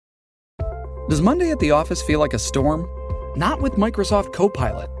Does Monday at the office feel like a storm? Not with Microsoft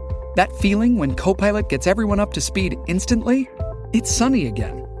Copilot. That feeling when Copilot gets everyone up to speed instantly? It's sunny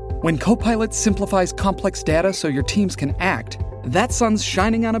again. When Copilot simplifies complex data so your teams can act, that sun's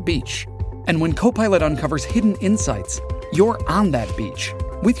shining on a beach. And when Copilot uncovers hidden insights, you're on that beach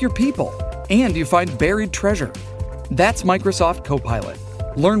with your people, and you find buried treasure. That's Microsoft Copilot.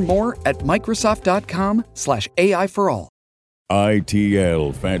 Learn more at Microsoft.com/AI for all.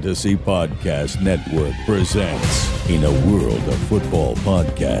 ITL Fantasy Podcast Network presents In a World of Football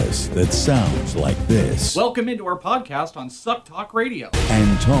podcast that sounds like this. Welcome into our podcast on Suck Talk Radio.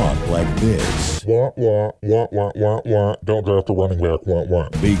 And talk like this. Wah, wah, wah, wah, wah, wah. Don't draft the running back, wah, wah.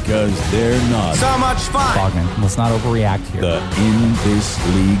 Because they're not. So much fun. Bogman, let's not overreact here. The In This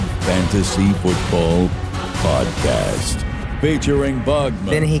League Fantasy Football Podcast. Featuring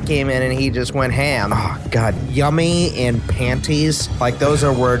Bogman. Then he came in and he just went ham. Oh, God. Yummy and panties. Like, those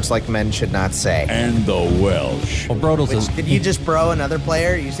are words like men should not say. And the Welsh. Well, Brodels is... Did you just bro another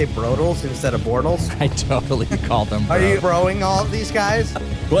player? You say Brodels instead of Bortles? I totally called them bro. Are you broing all of these guys?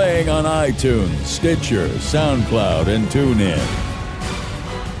 Playing on iTunes, Stitcher, SoundCloud, and TuneIn.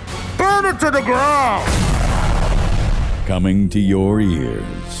 Burn it to the ground! Coming to your ears.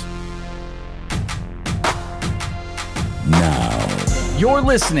 Now. You're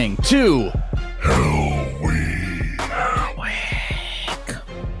listening to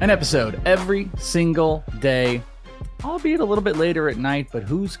an episode every single day, albeit a little bit later at night, but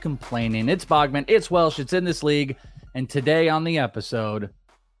who's complaining? It's Bogman, it's Welsh, it's In This League, and today on the episode,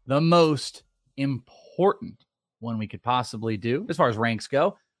 the most important one we could possibly do, as far as ranks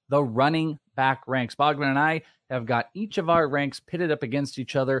go, the running back ranks. Bogman and I have got each of our ranks pitted up against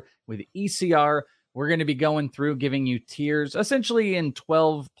each other with ECR. We're going to be going through giving you tiers, essentially in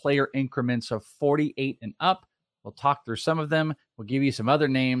 12-player increments of 48 and up. We'll talk through some of them. We'll give you some other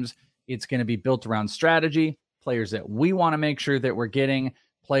names. It's going to be built around strategy, players that we want to make sure that we're getting,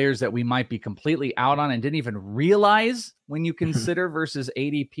 players that we might be completely out on and didn't even realize when you consider versus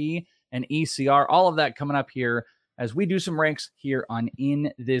ADP and ECR. All of that coming up here as we do some ranks here on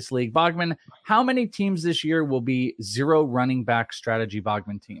In This League. Bogman, how many teams this year will be zero running back strategy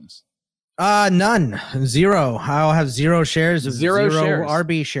Bogman teams? None. Zero. I'll have zero shares of zero shares.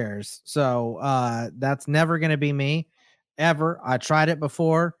 RB shares. So that's never going to be me ever. I tried it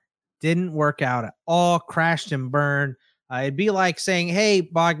before. Didn't work out at all. Crashed and burned. It'd be like saying, hey,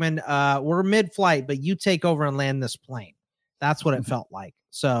 Bogman, we're mid-flight, but you take over and land this plane. That's what it felt like.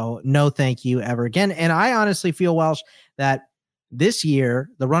 So no thank you ever again. And I honestly feel, Welsh, that this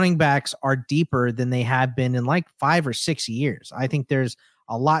year the running backs are deeper than they have been in like 5 or 6 years. I think there's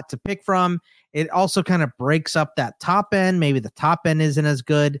a lot to pick from. It also kind of breaks up that top end. Maybe the top end isn't as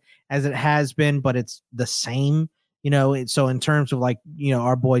good as it has been, but it's the same, so in terms of like,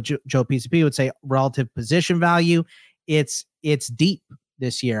 our boy Joe PCP would say relative position value, it's deep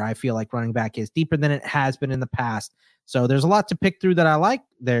this year. I feel like running back is deeper than it has been in the past. So there's a lot to pick through that I like.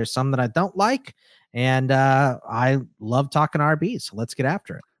 There's some that I don't like. And I love talking RBs. So let's get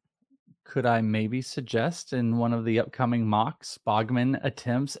after it. Could I maybe suggest in one of the upcoming mocks, Bogman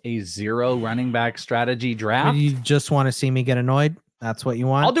attempts a zero running back strategy draft? You just want to see me get annoyed? That's what you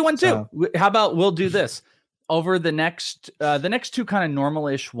want? I'll do one too. How about we'll do this over the next two kind of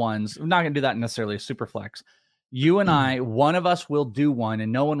normal-ish ones. I'm not going to do that necessarily a super flex. You and I, one of us will do one,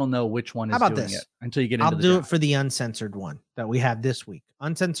 and no one will know which one is doing it until you get into I'll the do draft. it for the uncensored one that we have this week.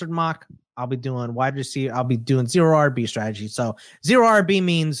 Uncensored mock. I'll be doing wide receiver. I'll be doing zero RB strategy. So zero RB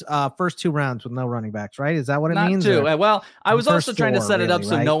means first 2 rounds with no running backs, right? Is that what it means? Not 2. Well, I was also trying to 4, set it up really,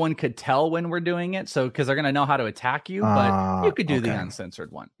 so right? no one could tell when we're doing it. So because they're going to know how to attack you, but you could do the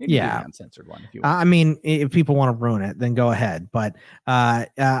uncensored one. You could do the uncensored one if you want. I mean, if people want to ruin it, then go ahead. But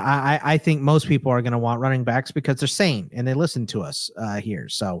I think most people are going to want running backs because they're sane and they listen to us here.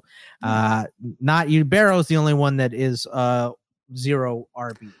 So not you. Barrow's the only one that is zero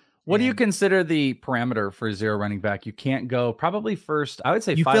RB. What do you consider the parameter for zero running back? You can't go probably first. I would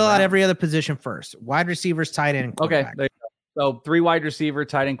say you 5 fill out rounds. every other position first. Wide receivers, tight end, and Okay. quarterback. There you go. So 3 wide receiver,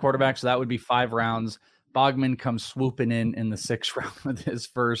 tight end, quarterback. So that would be 5 rounds. Bogman comes swooping in the 6th round with his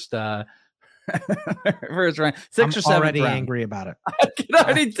first round. 6th or 7th already round. Angry about it. I can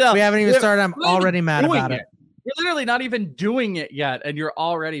already tell. We haven't even started. I'm already mad about it. You're literally not even doing it yet, and you're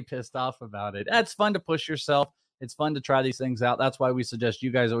already pissed off about it. That's fun to push yourself. It's fun to try these things out. That's why we suggest you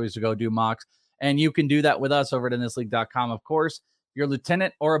guys always to go do mocks. And you can do that with us over at inthisleague.com. Of course, if you're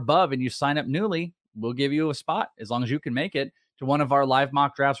lieutenant or above and you sign up newly, we'll give you a spot as long as you can make it to one of our live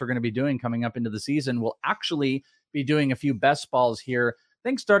mock drafts we're going to be doing coming up into the season. We'll actually be doing a few best balls here, I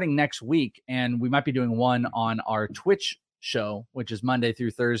think starting next week. And we might be doing one on our Twitch show, which is Monday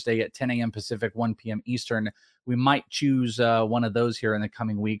through Thursday at 10 a.m. Pacific, 1 p.m. Eastern. We might choose one of those here in the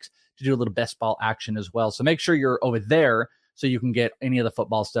coming weeks to do a little best ball action as well. So make sure you're over there so you can get any of the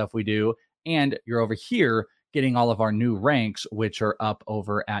football stuff we do. And you're over here getting all of our new ranks, which are up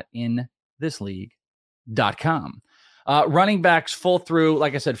over at inthisleague.com. Running backs full through,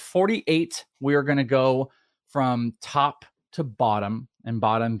 like I said, 48. We are going to go from top to bottom, and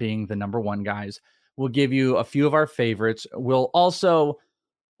bottom being the number one guys. We'll give you a few of our favorites. We'll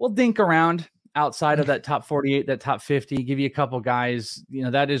dink around outside of that top 48, that top 50, give you a couple guys,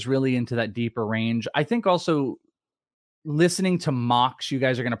 that is really into that deeper range. I think also listening to mocks, you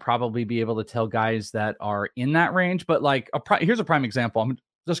guys are going to probably be able to tell guys that are in that range, but here's a prime example. I'm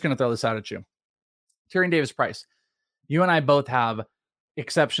just going to throw this out at you. Tyrion Davis-Price. You and I both have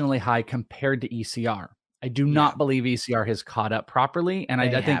exceptionally high compared to ECR. I do not believe ECR has caught up properly, and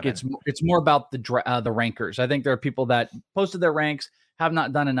I think it's more about the rankers. I think there are people that posted their ranks, have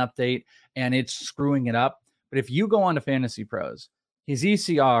not done an update, and it's screwing it up. But if you go on to Fantasy Pros, his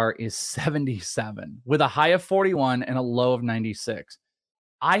ECR is 77 with a high of 41 and a low of 96.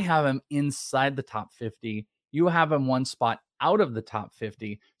 I have him inside the top 50. You have him one spot out of the top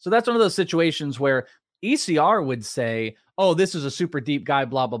 50. So that's one of those situations where ECR would say, oh, this is a super deep guy,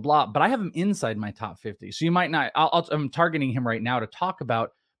 blah, blah, blah. But I have him inside my top 50. So you might not, I'm targeting him right now to talk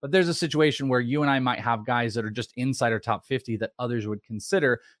about, but there's a situation where you and I might have guys that are just inside our top 50 that others would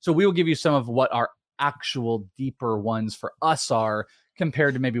consider. So we will give you some of what our actual deeper ones for us are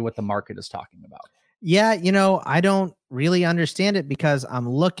compared to maybe what the market is talking about. Yeah. I don't really understand it because I'm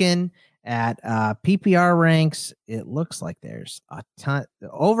looking at PPR ranks. It looks like there's a ton,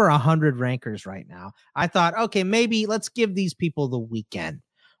 over 100 rankers right now. I thought, okay, maybe let's give these people the weekend,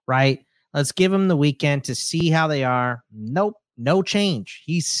 right? Let's give them the weekend to see how they are. Nope, no change.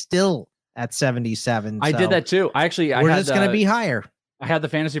 He's still at 77. I did that too. We're just going to be higher. I had the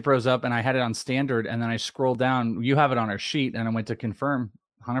Fantasy Pros up and I had it on standard, and then I scrolled down. You have it on our sheet, and I went to confirm.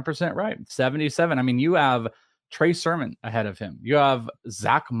 100% right. 77. I mean, you have Trey Sermon ahead of him. You have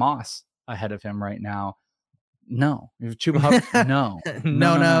Zach Moss ahead of him right now. No, you have Chuba Hubbard. No.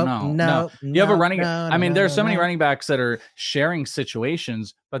 You have a running. There's so many running backs that are sharing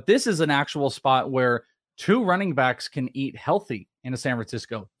situations, but this is an actual spot where 2 running backs can eat healthy in a San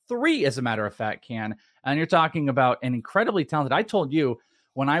Francisco. 3, as a matter of fact, can. And you're talking about an incredibly talented. I told you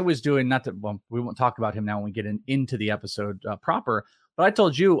when I was doing, we won't talk about him now when we get into the episode proper, but I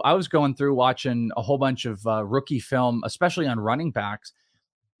told you I was going through watching a whole bunch of rookie film, especially on running backs.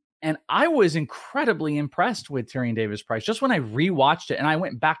 And I was incredibly impressed with Tyrion Davis-Price just when I rewatched it, and I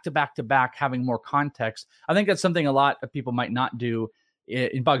went back to back to back, having more context. I think that's something a lot of people might not do.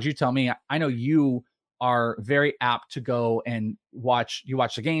 In Bugs, you tell me. I know you are very apt to go and watch. You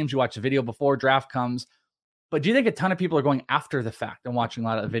watch the games, you watch the video before draft comes. But do you think a ton of people are going after the fact and watching a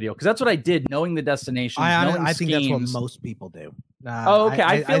lot of the video? Because that's what I did, knowing the destination. I think that's what most people do. Okay.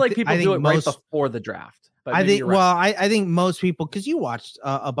 I feel like people do it right before the draft. But I think, I think most people, because you watched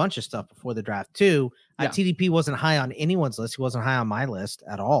a bunch of stuff before the draft too. TDP wasn't high on anyone's list. He wasn't high on my list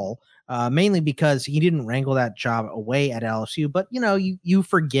at all, mainly because he didn't wrangle that job away at LSU. But, you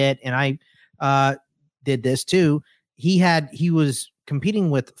forget, and I did this too. He was competing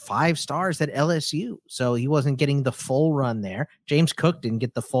with 5 stars at LSU, so he wasn't getting the full run there. James Cook didn't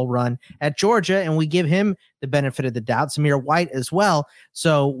get the full run at Georgia, and we give him the benefit of the doubt. Zamir White as well.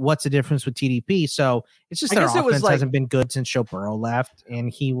 So what's the difference with TDP? So it's just their offense hasn't been good since Joe Burrow left, and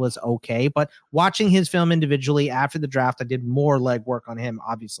he was okay. But watching his film individually after the draft, I did more legwork on him,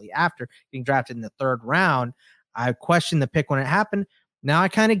 obviously, after being drafted in the 3rd round. I questioned the pick when it happened. Now I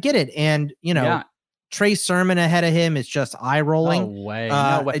kind of get it. And, Trey Sermon ahead of him is just eye rolling. No way.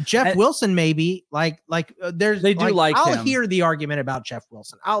 Jeff Wilson, maybe there's they do like I'll him. Hear the argument about Jeff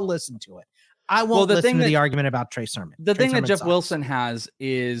Wilson. I'll listen to it. I won't listen to the argument about Trey Sermon. The thing that Jeff Wilson has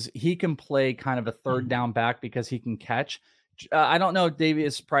is he can play kind of a 3rd down back because he can catch. I don't know if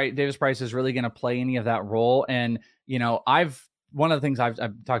Davis Price is really going to play any of that role. And, one of the things I've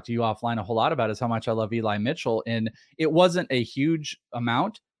talked to you offline a whole lot about is how much I love Eli Mitchell. And it wasn't a huge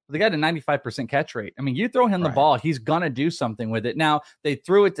amount. They got a 95% catch rate. I mean, you throw him the ball, he's going to do something with it. Now, they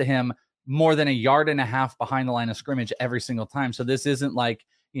threw it to him more than 1.5 yards behind the line of scrimmage every single time. So this isn't like,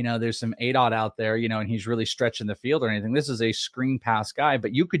 there's some ADOT out there, and he's really stretching the field or anything. This is a screen pass guy,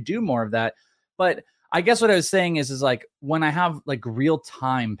 but you could do more of that. But I guess what I was saying is like when I have like real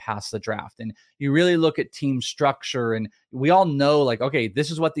time past the draft and you really look at team structure and we all know like, okay,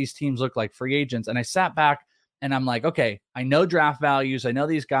 this is what these teams look like, free agents. And I sat back And I'm like, okay, I know draft values. I know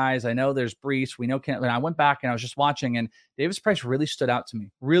these guys. I know there's Brees. We know and I went back and I was just watching, and Davis Price really stood out to me.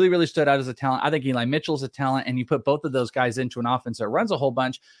 Really, really stood out as a talent. I think Eli Mitchell's a talent, and you put both of those guys into an offense that runs a whole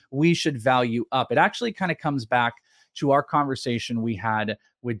bunch, we should value up. It actually kind of comes back to our conversation we had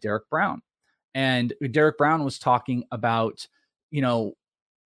with Derek Brown. And Derek Brown was talking about,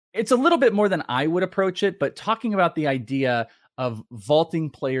 it's a little bit more than I would approach it, but talking about the idea of vaulting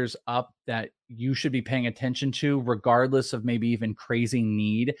players up that you should be paying attention to, regardless of maybe even crazy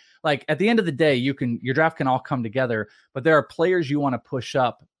need. Like at the end of the day, your draft can all come together, but there are players you want to push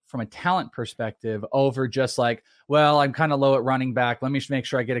up from a talent perspective over just like, well, I'm kind of low at running back. Let me make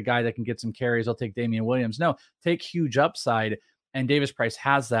sure I get a guy that can get some carries. I'll take Damian Williams. No, take huge upside. And Davis Price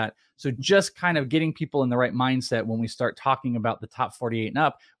has that. So just kind of getting people in the right mindset when we start talking about the top 48 and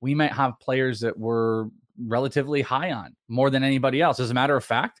up, we might have players that we're relatively high on more than anybody else. As a matter of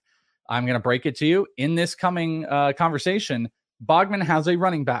fact, I'm going to break it to you in this coming conversation. Bogman has a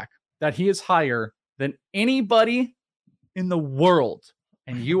running back that he is higher than anybody in the world.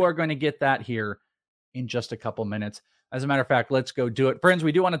 And you are going to get that here in just a couple minutes. As a matter of fact, let's go do it. Friends,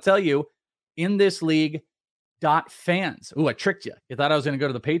 we do want to tell you in this league, .fans. Ooh, I tricked you. You thought I was going to go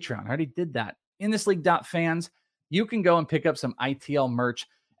to the Patreon. I already did that. In this league, .fans, you can go and pick up some ITL merch,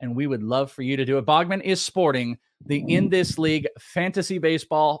 and we would love for you to do it. Bogman is sporting the In This League Fantasy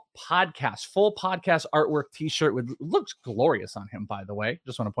Baseball podcast, full podcast artwork t-shirt with looks glorious on him, by the way.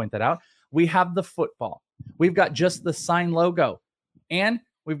 Just want to point that out. We have the football. We've got just the sign logo, and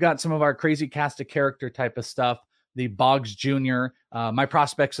we've got some of our crazy cast of character type of stuff. The Boggs Jr., My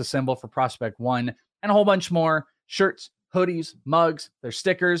Prospects Assemble for Prospect 1, and a whole bunch more shirts, hoodies, mugs, there's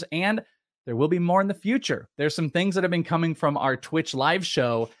stickers, and there will be more in the future. There's some things that have been coming from our Twitch live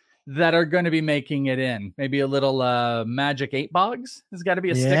show that are going to be making it in. Maybe a little Magic 8 Boggs. There's got to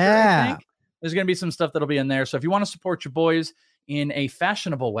be a sticker, I think. There's going to be some stuff that'll be in there. So if you want to support your boys in a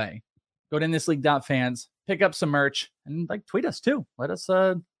fashionable way, go to inthisleague.fans, pick up some merch, and tweet us too. Let us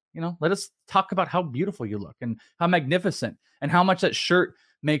talk about how beautiful you look and how magnificent and how much that shirt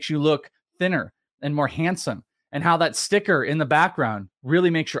makes you look thinner and more handsome, and how that sticker in the background really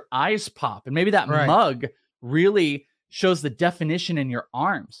makes your eyes pop. And maybe that mug really shows the definition in your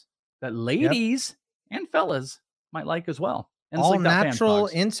arms that ladies and fellas might like as well. And all natural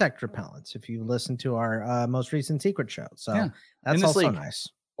insect repellents, if you listen to our most recent secret show. So that's also nice.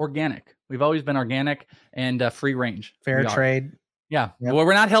 Organic. We've always been organic and free range. Fair trade. Yeah. Yep. Well,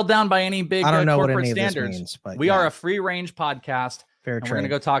 we're not held down by any big I don't know corporate what any standards. Of this means, but we are a free range podcast. Fair and trade. We're going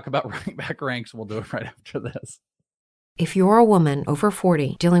to go talk about running back ranks. We'll do it right after this. If you're a woman over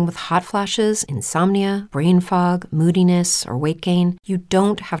 40 dealing with hot flashes, insomnia, brain fog, moodiness, or weight gain, you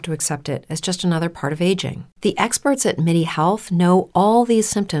don't have to accept it as just another part of aging. The experts at MIDI Health know all these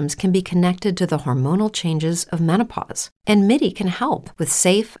symptoms can be connected to the hormonal changes of menopause. And MIDI can help with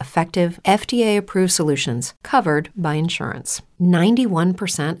safe, effective, FDA-approved solutions covered by insurance.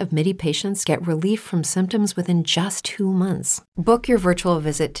 91% of MIDI patients get relief from symptoms within just 2 months. Book your virtual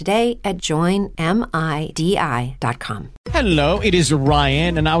visit today at joinmidi.com. Hello, it is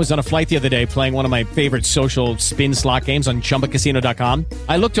Ryan, and I was on a flight the other day playing one of my favorite social spin slot games on ChumbaCasino.com.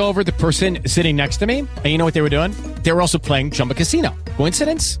 I looked over at the person sitting next to me, and you know what they were doing? They were also playing Chumba Casino.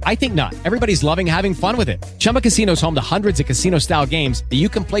 Coincidence? I think not. Everybody's loving having fun with it. Chumba Casino is home to hundreds of casino-style games that you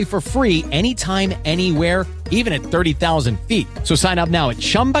can play for free anytime, anywhere, even at 30,000 feet. So sign up now at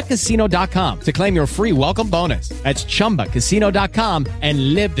ChumbaCasino.com to claim your free welcome bonus. That's ChumbaCasino.com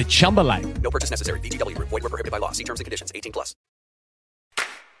and live the Chumba life. No purchase necessary. VGW. Void where prohibited by law. See terms and conditions. 18+.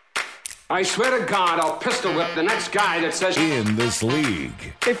 I swear to God, I'll pistol whip the next guy that says... In This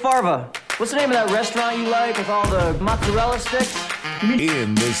League. Hey, Farva, what's the name of that restaurant you like with all the mozzarella sticks?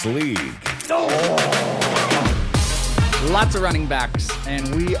 In This League. Lots of running backs,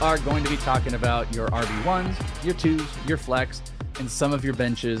 and we are going to be talking about your RB1s, your 2s, your flex, and some of your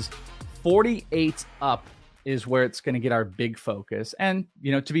benches. 48 up is where it's going to get our big focus. And,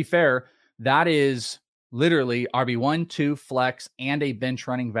 to be fair, that is literally RB1, 2, flex, and a bench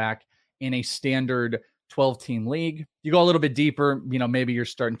running back in a standard 12-team league. You go a little bit deeper, maybe you're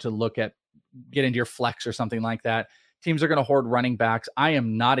starting to get into your flex or something like that. Teams are going to hoard running backs. I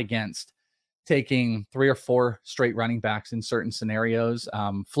am not against taking 3 or 4 straight running backs in certain scenarios.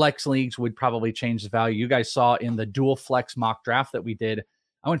 Flex leagues would probably change the value. You guys saw in the dual flex mock draft that we did,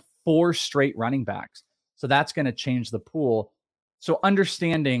 I went 4 straight running backs. So that's going to change the pool. So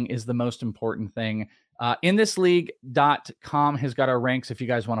understanding is the most important thing. InThisLeague.com has got our ranks. If you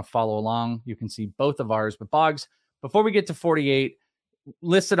guys want to follow along, you can see both of ours. But Boggs, before we get to 48,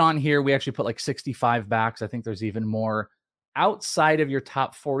 listed on here, we actually put 65 backs. I think there's even more outside of your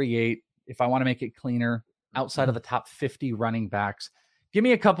top 48. If I want to make it cleaner, outside of the top 50 running backs. Give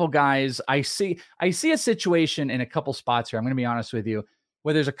me a couple guys. I see a situation in a couple spots here. I'm going to be honest with you,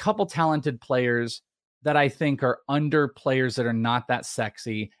 where there's a couple talented players that I think are under players that are not that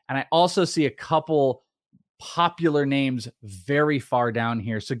sexy. And I also see a couple popular names very far down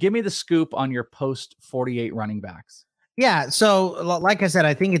here. So give me the scoop on your post 48 running backs. Yeah. So like I said,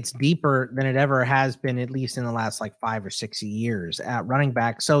 I think it's deeper than it ever has been, at least in the last like 5 or 6 years at running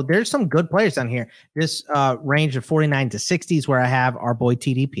back. So there's some good players down here. This range of 49 to 60s where I have our boy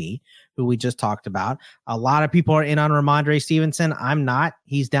TDP, who we just talked about. A lot of people are in on Ramondre Stevenson. I'm not.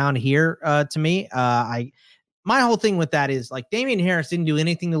 He's down here to me. My whole thing with that is like Damian Harris didn't do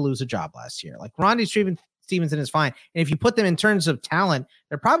anything to lose a job last year. Like Ramondre Stevenson is fine. And if you put them in terms of talent,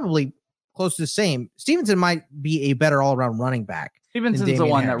 they're probably close to the same. Stevenson might be a better all-around running back. Stevenson's the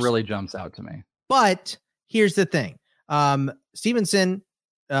one that really jumps out to me. But here's the thing. Stevenson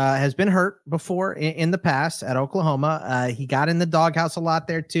has been hurt before in the past at Oklahoma. He got in the doghouse a lot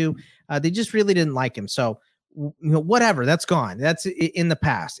there too. They just really didn't like him. So, whatever, that's gone. That's in the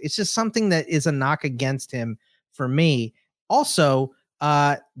past. It's just something that is a knock against him for me. Also,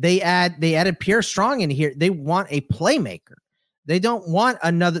 they added Pierre Strong in here. They want a playmaker. They don't want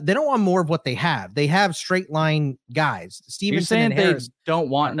they don't want more of what they have. They have straight line guys. Stevenson and Harris. They don't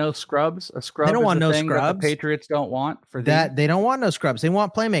want no scrubs. A scrub. They don't want no scrubs. The Patriots don't want for that. They don't want no scrubs. They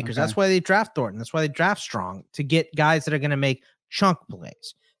want playmakers. Okay. That's why they draft Thornton. That's why they draft Strong, to get guys that are going to make chunk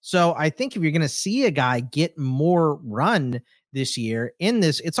plays. So I think if you're going to see a guy get more run this year in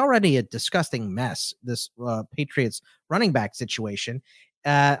this, it's already a disgusting mess, this Patriots running back situation.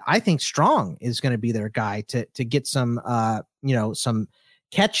 I think Strong is going to be their guy to get some, some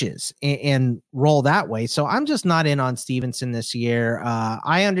catches and roll that way. So I'm just not in on Stevenson this year.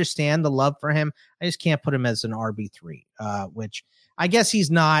 I understand the love for him. I just can't put him as an RB3, which I guess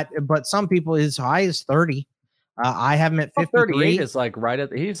he's not, but some people, his high is 30. I have him at 53. 38 is like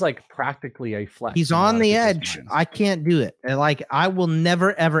he's like practically a flex. He's on the edge. I can't do it. And like, I will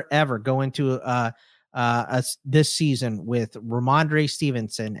never, ever, ever go into this season with Ramondre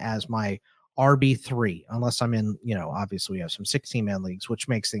Stevenson as my RB3, unless I'm in, obviously we have some 16-man leagues, which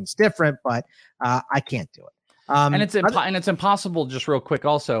makes things different, but I can't do it. And it's impossible. Just real quick,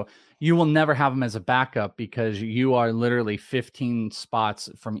 also, you will never have him as a backup because you are literally 15 spots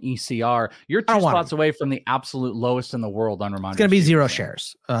from ECR. You're 2 spots away from the absolute lowest in the world on Ramondre. It's going to be 0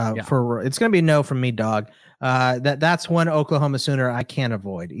 shares. It's going to be no from me, dog. That's one Oklahoma Sooner I can't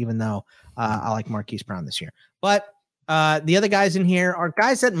avoid, even though I like Marquise Brown this year. But the other guys in here are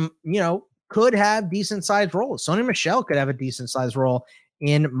guys that could have decent sized roles. Sony Michel could have a decent sized role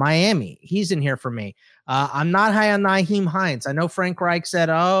in Miami. He's in here for me. I'm not high on Nyheim Hines. I know Frank Reich said,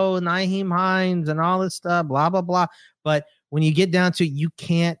 Nyheim Hines and all this stuff, blah, blah, blah. But when you get down to it, you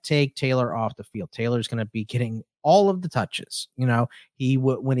can't take Taylor off the field. Taylor's going to be getting all of the touches.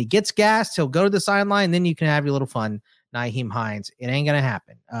 When he gets gassed, he'll go to the sideline. Then you can have your little fun. Nyheim Hines. It ain't going to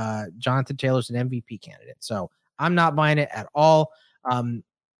happen. Jonathan Taylor's an MVP candidate. So I'm not buying it at all.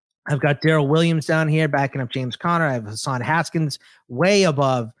 I've got Darrell Williams down here backing up James Conner. I have Hassan Haskins way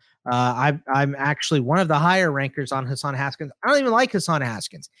above. I'm actually one of the higher rankers on Hassan Haskins. I don't even like Hassan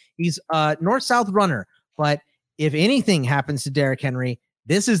Haskins. He's a north-south runner, but if anything happens to Derrick Henry,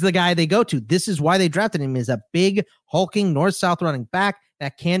 this is the guy they go to. This is why they drafted him, is a big, hulking north-south running back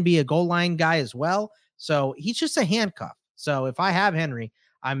that can be a goal line guy as well. So he's just a handcuff. So if I have Henry,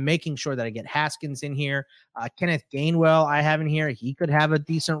 I'm making sure that I get Haskins in here. Kenneth Gainwell I have in here. He could have a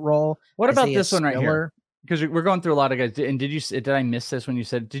decent role. What about this one right here? Because we're going through a lot of guys. And did I miss this when you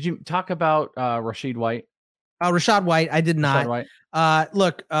said, did you talk about Rachaad White? Rachaad White. I did not.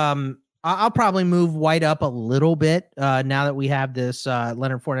 Look, I'll probably move White up a little bit now that we have this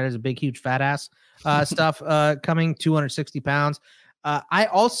Leonard Fournette is a big, huge fat ass stuff coming, 260 pounds.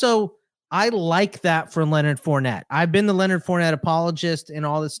 I like that for Leonard Fournette. I've been the Leonard Fournette apologist and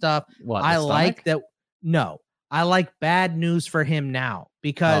all this stuff. I like that. No, I like bad news for him now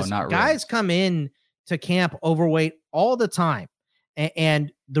because guys come in to camp overweight all the time.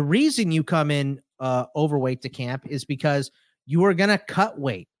 And the reason you come in overweight to camp is because you are going to cut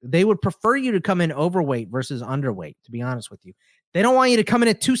weight. They would prefer you to come in overweight versus underweight, to be honest with you. They don't want you to come in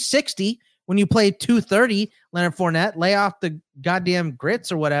at 260 when you play 230, Leonard Fournette, lay off the goddamn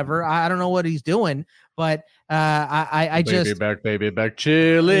grits or whatever. I don't know what he's doing, but I just baby back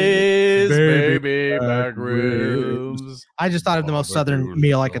chilies, baby back ribs. I just thought of the most southern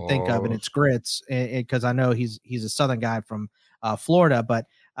meal I could think of, and it's grits, because I know he's a southern guy from Florida, but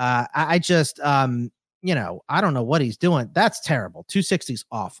I just I don't know what he's doing. That's terrible. 260 is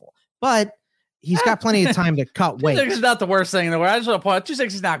awful, but he's got plenty of time to cut weight. It's not the worst thing in the world. I just want to point out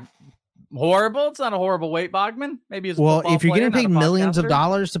 260 is not horrible. It's not a horrible weight, Bogman. Maybe it's well, if you're getting paid millions of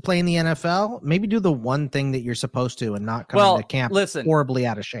dollars to play in the NFL, maybe do the one thing that you're supposed to and not come into camp horribly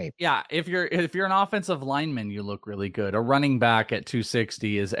out of shape. Yeah, if you're an offensive lineman, you look really good. A running back at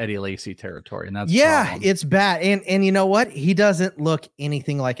 260 is Eddie Lacy territory, and that's it's bad. And you know what? He doesn't look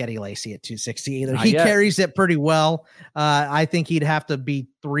anything like Eddie Lacy at 260 either. Not he yet. carries it pretty well. I think he'd have to be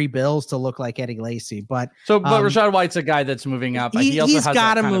 3 bills to look like Eddie Lacy, but Rachaad White's a guy that's moving up. He's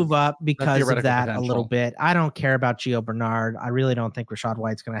got to move up because of that potential. a little bit. I don't care about Gio Bernard. I really don't think Rachaad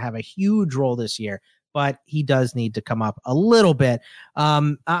White's going to have a huge role this year, but he does need to come up a little bit.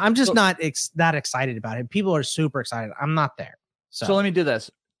 I'm just not that excited about him. People are super excited. I'm not there. So let me do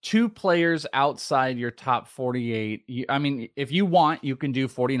this. 2 players outside your top 48. If you want, you can do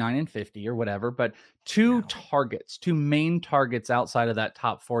 49 and 50 or whatever, but 2 main targets outside of that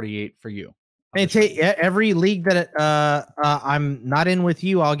top 48 for you. And every league that I'm not in with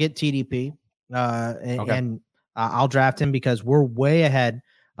you, I'll get TDP, and I'll draft him because we're way ahead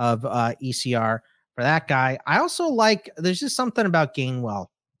of ECR for that guy. I also like. There's just something about Gainwell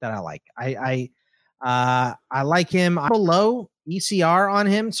that I like. I like him. I'm below ECR on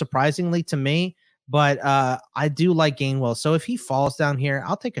him, surprisingly to me, but I do like Gainwell. So if he falls down here,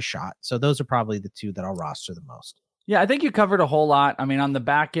 I'll take a shot. So those are probably the 2 that I'll roster the most. Yeah, I think you covered a whole lot. I mean, on the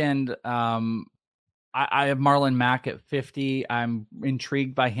back end, I have Marlon Mack at 50. I'm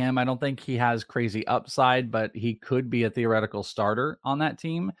intrigued by him. I don't think he has crazy upside, but he could be a theoretical starter on that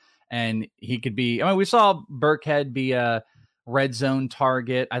team. And he could be, we saw Burkhead be a red zone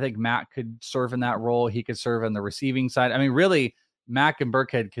target. I think Mack could serve in that role. He could serve on the receiving side. Really, Mack and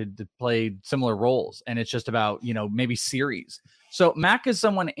Burkhead could play similar roles. And it's just about, maybe series. So Mack is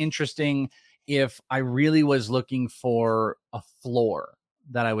someone interesting. If I really was looking for a floor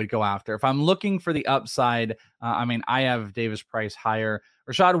that I would go after, if I'm looking for the upside, I have Davis Price higher.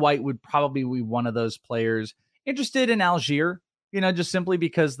 Rachaad White would probably be one of those players. Interested in Algier, just simply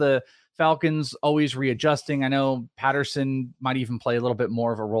because the Falcons always readjusting. I know Patterson might even play a little bit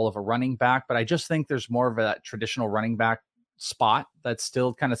more of a role of a running back, but I just think there's more of that traditional running back spot that's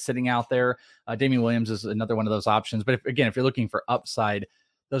still kind of sitting out there. Damian Williams is another one of those options. But if you're looking for upside,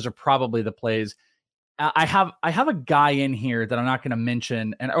 those are probably the plays. I have a guy in here that I'm not going to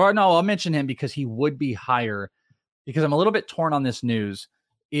mention, I'll mention him because he would be higher, because I'm a little bit torn on this news,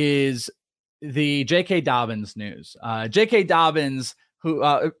 is the J.K. Dobbins news. J.K. Dobbins, who,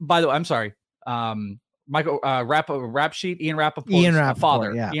 by the way, I'm sorry, Michael Rap Sheet, Ian Rappaport's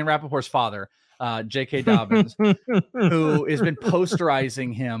father, yeah. Ian Rappaport's father, J.K. Dobbins, who has been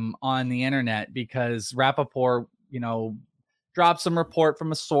posterizing him on the internet because Rappaport, dropped some report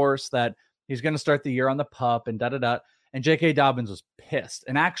from a source that he's going to start the year on the pup and da-da-da. And J.K. Dobbins was pissed.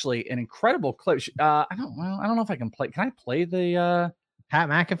 And actually an incredible clip. I don't know if I can play. Can I play the Pat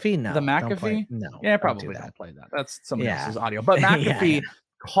McAfee? No. The McAfee? No. Yeah, probably don't play that. That's somebody else's audio. But McAfee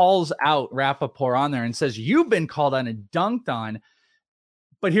calls out Rappaport on there and says, you've been called on and dunked on.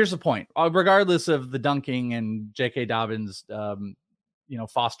 But here's the point. Regardless of the dunking and J.K. Dobbins,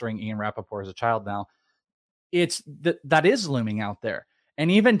 fostering Ian Rappaport as a child now, it's that is looming out there.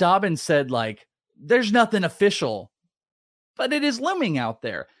 And even Dobbins said, there's nothing official, but it is looming out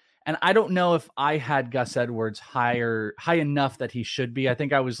there. And I don't know if I had Gus Edwards high enough that he should be. I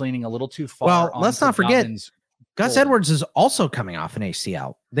think I was leaning a little too far. Well, let's not forget, Gus Edwards is also coming off an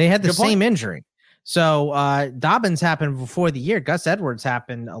ACL. They had the same injury. So Dobbins happened before the year. Gus Edwards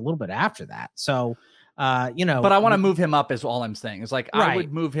happened a little bit after that. So, but I want to move him up is all I'm saying. It's I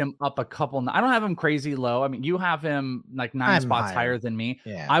would move him up a couple. I don't have him crazy low. You have him 9 spots higher than me.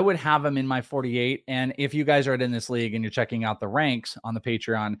 Yeah. I would have him in my 48. And if you guys are in this league and you're checking out the ranks on the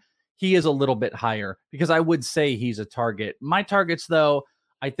Patreon, he is a little bit higher because I would say he's a target. My targets, though,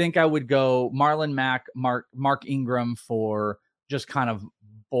 I think I would go Marlon Mack, Mark Ingram for just kind of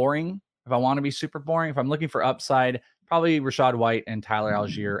boring. If I want to be super boring, if I'm looking for upside, probably Rachaad White and Tyler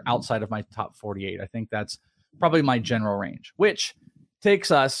Algier outside of my top 48. I think that's probably my general range, which takes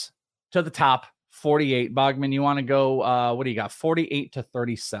us to the top 48. Bogman, you want to go, what do you got? 48 to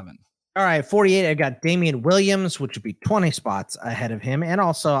 37. All right, 48. I got Damian Williams, which would be 20 spots ahead of him. And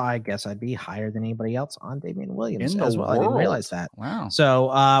also, I guess I'd be higher than anybody else on Damian Williams as well. I didn't realize that. Wow.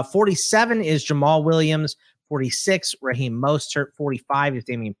 So 47 is Jamal Williams. 46, Raheem Mostert. 45 is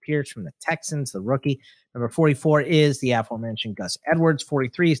Dameon Pierce from the Texans, the rookie. Number 44 is the aforementioned Gus Edwards.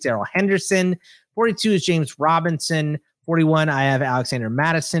 43 is Darrell Henderson. 42 is James Robinson. 41, I have Alexander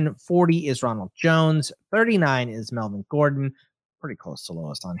Madison. 40 is Ronald Jones. 39 is Melvin Gordon. Pretty close to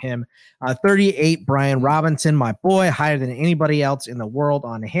lowest on him. 38, Brian Robinson, my boy, higher than anybody else in the world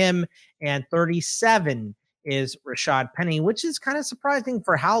on him. And 37 is Rashad Penny, which is kind of surprising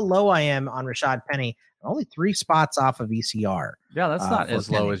for how low I am on Rashad Penny. Only 3 spots off of ECR. Yeah, that's not as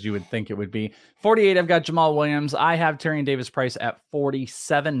low as you would think it would be. 48, I've got Jamal Williams. I have Tyrion Davis-Price at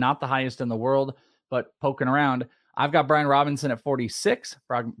 47, not the highest in the world, but poking around. I've got Brian Robinson at 46.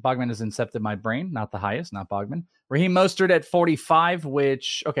 Bogman has incepted my brain, not the highest, not Bogman. Raheem Mostert at 45,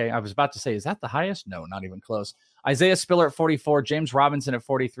 which, okay, I was about to say, is that the highest? No, not even close. Isaiah Spiller at 44, James Robinson at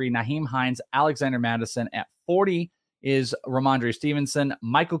 43, Nyheim Hines, Alexander Mattison at 40 is Ramondre Stevenson,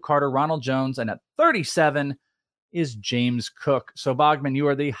 Michael Carter, Ronald Jones, and at 37 is James Cook. So, Bogman, you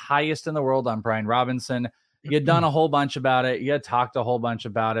are the highest in the world on Brian Robinson. You've done a whole bunch about it. You talked a whole bunch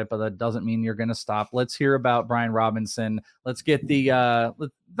about it, but that doesn't mean you're going to stop. Let's hear about Brian Robinson. Let's get the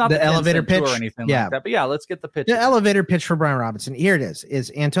not the elevator pitch or anything like that, but yeah, let's get the pitch. The elevator pitch for Brian Robinson. Here it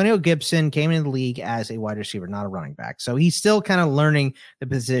is Antonio Gibson came into the league as a wide receiver, not a running back. So he's still kind of learning the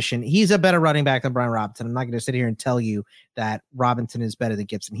position. He's a better running back than Brian Robinson. I'm not going to sit here and tell you that Robinson is better than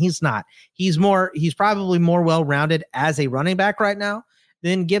Gibson. He's not. He's probably more well-rounded as a running back right now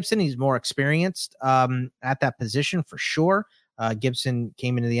than Gibson. He's more experienced at that position for sure. Gibson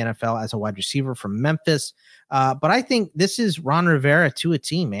came into the NFL as a wide receiver from Memphis. But I think this is Ron Rivera to a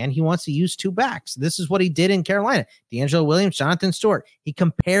team, man. He wants to use 2 backs. This is what he did in Carolina. D'Angelo Williams, Jonathan Stewart. He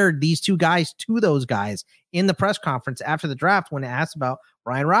compared these 2 guys to those guys in the press conference after the draft when asked about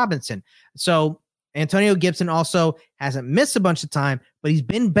Brian Robinson. So Antonio Gibson also hasn't missed a bunch of time, but he's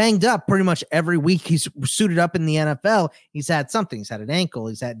been banged up pretty much every week he's suited up in the NFL. He's had something. He's had an ankle.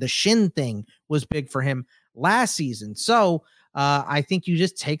 He's had the shin thing was big for him last season. So I think you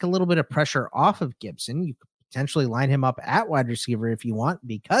just take a little bit of pressure off of Gibson. You could potentially line him up at wide receiver if you want,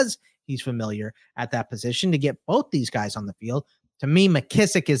 because he's familiar at that position to get both these guys on the field. To me,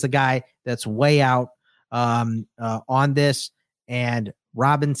 McKissick is the guy that's way out on this, and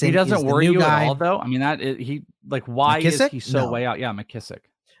Robinson. He doesn't worry you guy. At all, though. I mean, why McKissick? Is he so No. way out? Yeah, McKissick.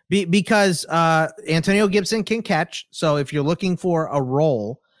 Because Antonio Gibson can catch. So if you're looking for a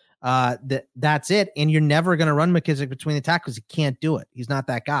role, that's it. And you're never going to run McKissick between the tackles. He can't do it. He's not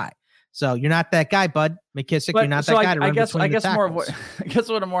that guy. So you're not that guy, bud. McKissick, you're not that guy to run between the tackles. I guess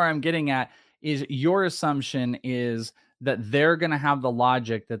what more I'm getting at is your assumption is that they're going to have the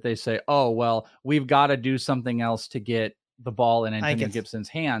logic that they say, oh, well, we've got to do something else to get the ball in Antonio Gibson's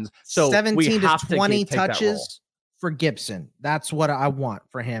hands. So 17 to 20 touches for Gibson. That's what I want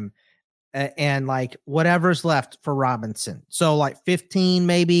for him. And like whatever's left for Robinson. So like 15,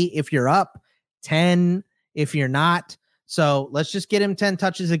 maybe if you're up, 10 if you're not. So let's just get him 10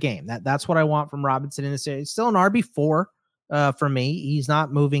 touches a game. That's what I want from Robinson in this area. It's still an RB4 for me. He's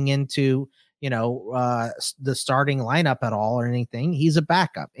not moving into, the starting lineup at all or anything. He's a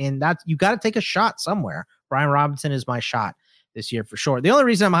backup, and you got to take a shot somewhere. Brian Robinson is my shot this year for sure. The only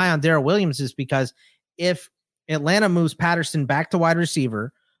reason I'm high on Darrell Williams is because if Atlanta moves Patterson back to wide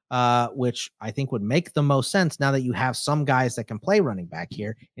receiver, which I think would make the most sense now that you have some guys that can play running back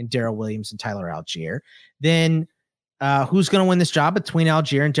here in Darrell Williams and Tyler Algier, then who's going to win this job between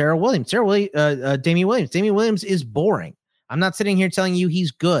Algier and Darrell Williams? Damien Williams. Damien Williams is boring. I'm not sitting here telling you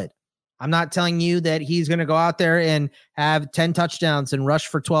he's good. I'm not telling you that he's going to go out there and have 10 touchdowns and rush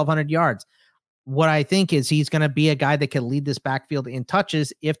for 1,200 yards. What I think is he's going to be a guy that can lead this backfield in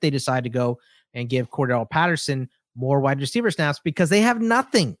touches if they decide to go and give Cordell Patterson more wide receiver snaps, because they have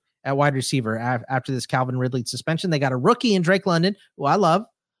nothing at wide receiver after this Calvin Ridley suspension. They got a rookie in Drake London, who I love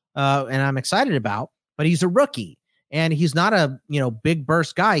and I'm excited about, but he's a rookie and he's not a big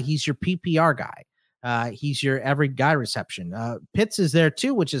burst guy. He's your PPR guy. He's your every guy reception. Pitts is there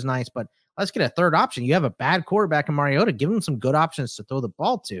too, which is nice, but let's get a third option. You have a bad quarterback in Mariota. Give him some good options to throw the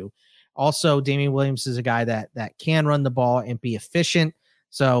ball to. Also, Damien Williams is a guy that can run the ball and be efficient.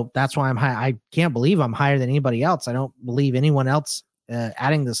 So that's why I'm high. I can't believe I'm higher than anybody else. I don't believe anyone else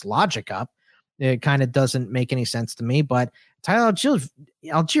adding this logic up. It kind of doesn't make any sense to me. But Tyler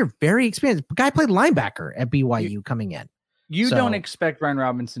Algier, very experienced. Guy played linebacker at BYU coming in. You don't expect Brian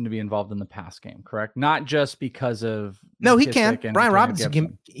Robinson to be involved in the pass game, correct? Not just because of no, he can. Brian Robinson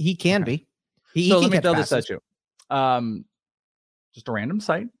can be. He so can let me catch throw this passes. at you. Just a random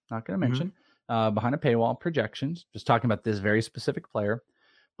site, not going to mention, behind a paywall, projections, just talking about this very specific player.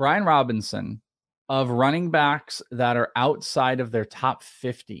 Brian Robinson, of running backs that are outside of their top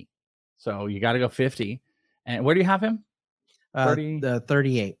 50. So you got to go 50. And where do you have him?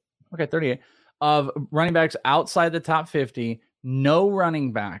 38. Okay, 38. Of running backs outside the top 50, no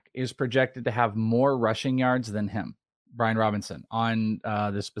running back is projected to have more rushing yards than him, Brian Robinson, on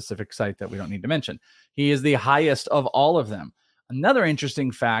this specific site that we don't need to mention. He is the highest of all of them. Another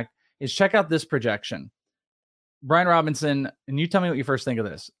interesting fact is check out this projection. Brian Robinson, and you tell me what you first think of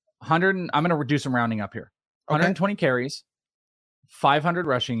this. I'm going to do some rounding up here. 120 carries, 500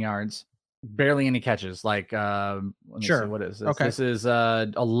 rushing yards, barely any catches. Like, let me see, what is this? Okay. This is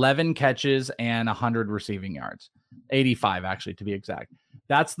 11 catches and 100 receiving yards. 85, actually, to be exact.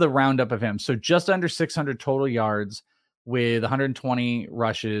 That's the roundup of him. So just under 600 total yards with 120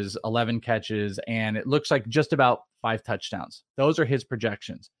 rushes, 11 catches, and it looks like just about 5 touchdowns. Those are his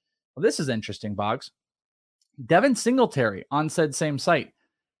projections. Well, this is interesting, Boggs. Devin Singletary on said same site,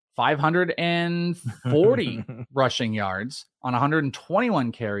 540 rushing yards on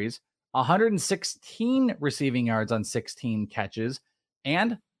 121 carries, 116 receiving yards on 16 catches,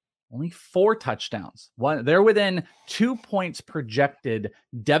 and only 4 touchdowns. They're within 2 points projected.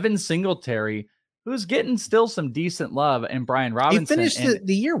 Devin Singletary, who's getting still some decent love, and Brian Robinson. He finished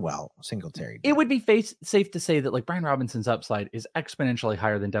the year well, Singletary did. It would be safe to say that like Brian Robinson's upside is exponentially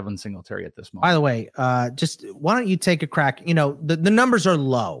higher than Devin Singletary at this moment. By the way, just why don't you take a crack? You know, the numbers are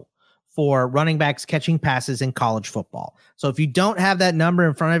low for running backs catching passes in college football. So if you don't have that number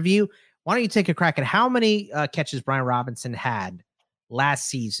in front of you, why don't you take a crack at how many catches Brian Robinson had last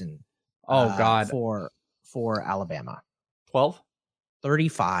season? Oh God, for Alabama, 12,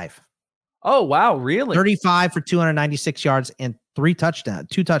 35. Oh wow, really? 35 for 296 yards and 2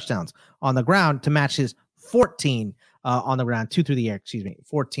 touchdowns on the ground to match his 14 on the ground, 2 through the air,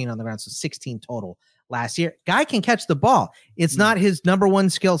 14 on the ground, so 16 total last year. Guy can catch the ball. It's not his number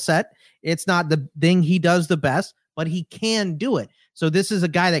one skill set. It's not the thing he does the best, but he can do it. So this is a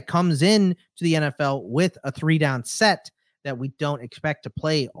guy that comes in to the NFL with a 3-down set that we don't expect to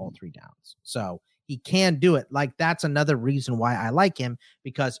play all 3 downs. So he can do it. Like, that's another reason why I like him,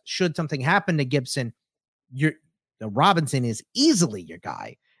 because should something happen to Gibson, the Robinson is easily your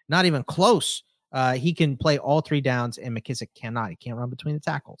guy, not even close. He can play all 3 downs, and McKissick cannot. He can't run between the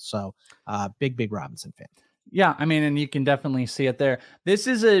tackles. So big Robinson fan. Yeah, I mean, and you can definitely see it there. This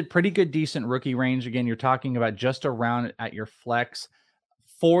is a pretty good, decent rookie range. Again, you're talking about just around at your flex.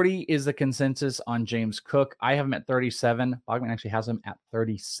 40 is the consensus on James Cook. I have him at 37. Bogman actually has him at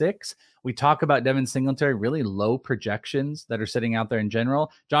 36. We talk about Devin Singletary, really low projections that are sitting out there in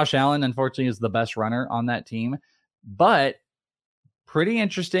general. Josh Allen, unfortunately, is the best runner on that team, but pretty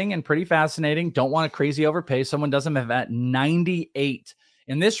interesting and pretty fascinating. Don't want to crazy overpay. Someone does him at 98.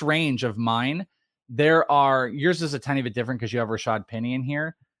 In this range of mine, yours is a tiny bit different because you have Rashad Penny in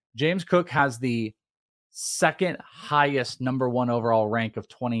here. James Cook has the second highest number 1 overall rank of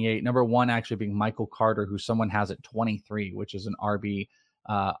 28. Number 1 actually being Michael Carter, who someone has at 23, which is an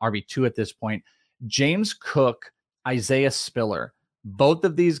RB2 at this point. James Cook, Isaiah Spiller, both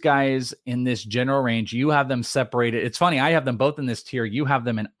of these guys in this general range, you have them separated. It's funny, I have them both in this tier. You have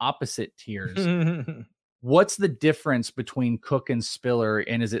them in opposite tiers. What's the difference between Cook and Spiller?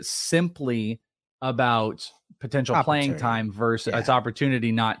 And is it simply about potential playing time versus it's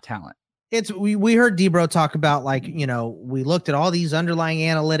opportunity, not talent? We heard Debro talk about, like, you know, we looked at all these underlying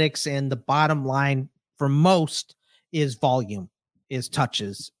analytics, and the bottom line for most is volume, is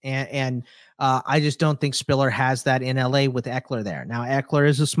touches. And I just don't think Spiller has that in LA with Eckler there. Now, Eckler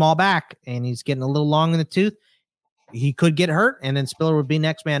is a small back and he's getting a little long in the tooth. He could get hurt, and then Spiller would be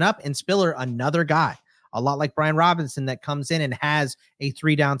next man up. And Spiller, another guy, a lot like Brian Robinson, that comes in and has a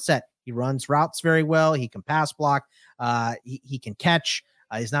 3-down set. He runs routes very well. He can pass block. He can catch.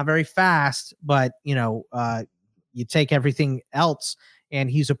 He's not very fast, but, you know, you take everything else, and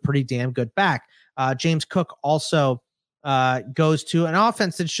he's a pretty damn good back. James Cook also goes to an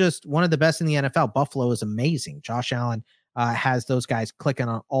offense that's just one of the best in the NFL. Buffalo is amazing. Josh Allen has those guys clicking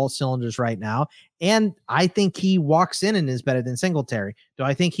on all cylinders right now, and I think he walks in and is better than Singletary. Do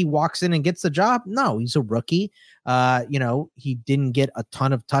I think he walks in and gets the job? No, he's a rookie. You know, he didn't get a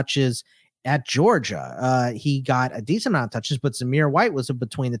ton of touches at Georgia. He got a decent amount of touches, but Zamir White was a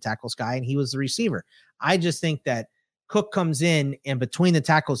between the tackles guy, and he was the receiver. I just think that Cook comes in, and between the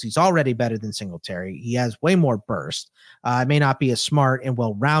tackles, he's already better than Singletary. He has way more burst. May not be as smart and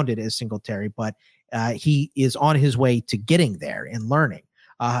well-rounded as Singletary, but he is on his way to getting there and learning.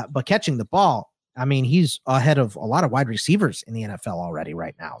 But catching the ball, I mean, he's ahead of a lot of wide receivers in the NFL already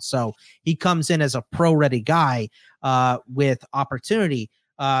right now. So he comes in as a pro-ready guy with opportunity.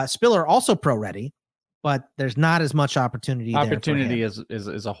 Spiller also pro-ready, but there's not as much opportunity. Opportunity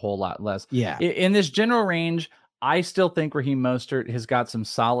is a whole lot less. Yeah. In this general range, I still think Raheem Mostert has got some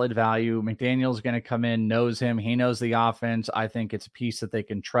solid value. McDaniel's going to come in, knows him. He knows the offense. I think it's a piece that they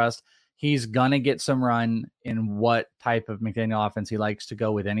can trust. He's going to get some run in what type of McDaniel offense he likes to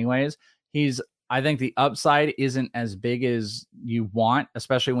go with anyways. I think the upside isn't as big as you want,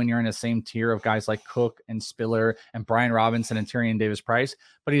 especially when you're in the same tier of guys like Cook and Spiller and Brian Robinson and Tyrion Davis-Price.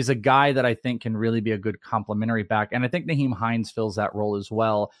 But he's a guy that I think can really be a good complementary back. And I think Nyheim Hines fills that role as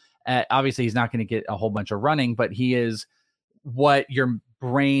well Obviously, he's not going to get a whole bunch of running, but he is what your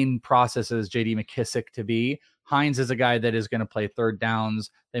brain processes J.D. McKissic to be. Hines is a guy that is going to play third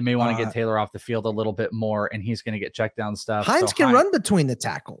downs. They may want to get Taylor off the field a little bit more, and he's going to get check down stuff. Hines can run between the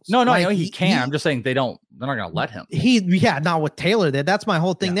tackles. No, I know he can. I'm just saying they're not going to let him. Not with Taylor there. That's my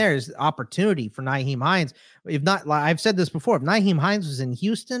whole thing. There is opportunity for Nyheim Hines. If not, like I've said this before, if Nyheim Hines was in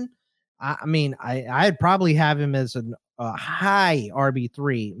Houston, I'd probably have him as a high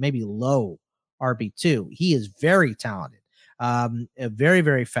RB3, maybe low RB2. He is very talented. Very,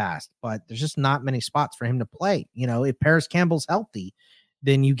 very fast, but there's just not many spots for him to play. If Paris Campbell's healthy,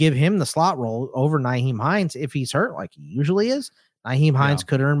 then you give him the slot role over Nyheim Hines. If he's hurt, like he usually is, Nyheim Hines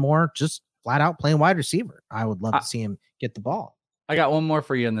could earn more just flat out playing wide receiver. I would love to see him get the ball. I got one more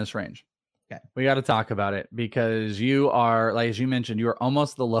for you in this range. Okay. We got to talk about it because you are, like, as you mentioned, you are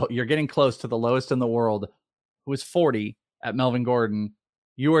almost you're getting close to the lowest in the world, who is 40 at Melvin Gordon.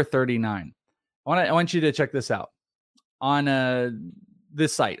 You are 39. I want you to check this out. On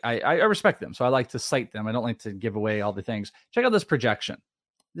this site, I respect them, so I like to cite them. I don't like to give away all the things. Check out this projection.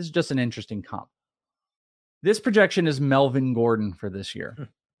 This is just an interesting comp. This projection is Melvin Gordon for this year.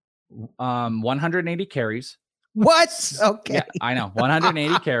 180 carries. What? Okay. Yeah, I know.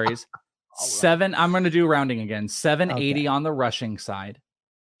 180 carries. I'm going to do rounding again. 780 on the rushing side.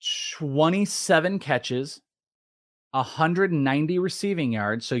 27 catches. 190 receiving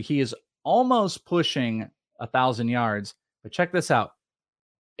yards. So he is almost pushing 1,000 yards, but check this out: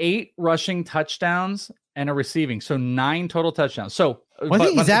 8 rushing touchdowns and a receiving, so 9 total touchdowns. So I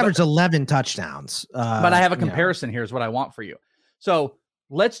think he's averaged 11 touchdowns. But I have a comparison. Here's what I want for you. So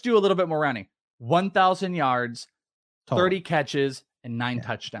let's do a little bit more rounding: 1,000 yards, total. 30 catches, and 9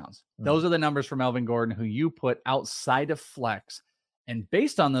 touchdowns. Those are the numbers for Melvin Gordon, who you put outside of flex. And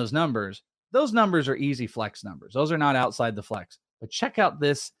based on those numbers are easy flex numbers. Those are not outside the flex. But check out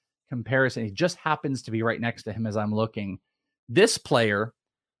this comparison. He just happens to be right next to him as I'm looking. This player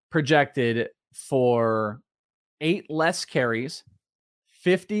projected for 8 less carries,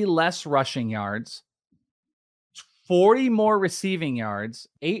 50 less rushing yards, 40 more receiving yards,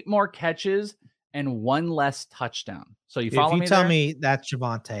 8 more catches, and 1 less touchdown. So you follow me? If you tell me that's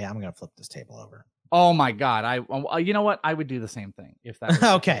Javonte, I'm going to flip this table over. Oh my God. You know what? I would do the same thing if that was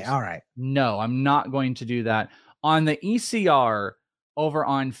okay. All right. No, I'm not going to do that. On the ECR, over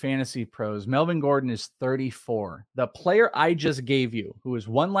on Fantasy Pros, Melvin Gordon is 34. The player I just gave you, who is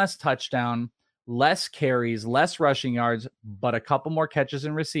 1 less touchdown, less carries, less rushing yards, but a couple more catches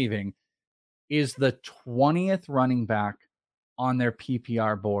and receiving, is the 20th running back on their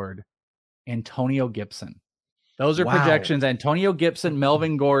PPR board, Antonio Gibson. Those are projections. Antonio Gibson,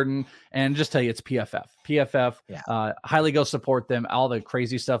 Melvin Gordon, and just tell you it's PFF. Highly go support them. All the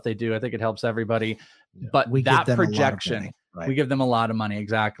crazy stuff they do, I think it helps everybody. But that projection, we give them a lot of money.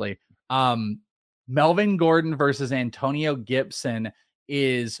 Exactly. Melvin Gordon versus Antonio Gibson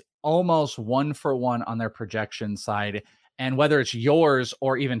is almost 1-for-1 on their projection side. And whether it's yours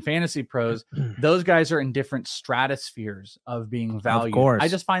or even Fantasy Pros, those guys are in different stratospheres of being valued. Of course. I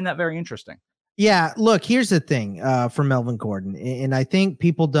just find that very interesting. Yeah, look, here's the thing for Melvin Gordon, and I think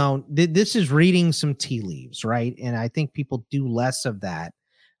people don't, this is reading some tea leaves, right? And I think people do less of that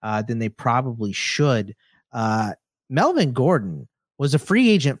than they probably should. Melvin Gordon was a free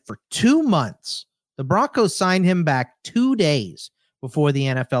agent for 2 months. The Broncos signed him back 2 days before the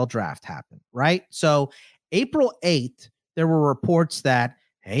NFL draft happened, right? So April 8th, there were reports that,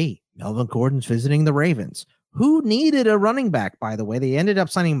 hey, Melvin Gordon's visiting the Ravens. Who needed a running back, by the way? They ended up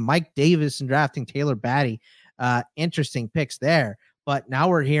signing Mike Davis and drafting Taylor Batty. Interesting picks there. But now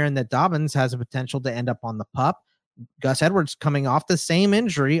we're hearing that Dobbins has a potential to end up on the PUP. Gus Edwards coming off the same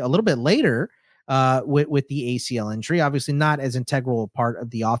injury a little bit later with the ACL injury. Obviously not as integral a part of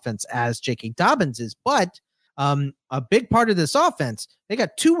the offense as J.K. Dobbins is, but a big part of this offense, they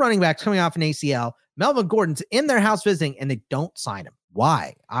got 2 running backs coming off an ACL. Melvin Gordon's in their house visiting, and they don't sign him.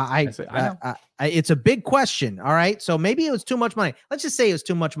 Why? It's a big question. All right. So maybe it was too much money. Let's just say it was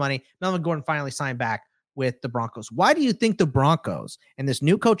too much money. Melvin Gordon finally signed back with the Broncos. Why do you think the Broncos and this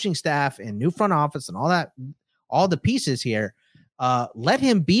new coaching staff and new front office and all that, all the pieces here, let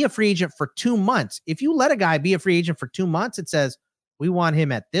him be a free agent for 2 months? If you let a guy be a free agent for 2 months, it says we want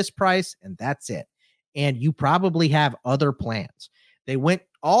him at this price and that's it. And you probably have other plans. They went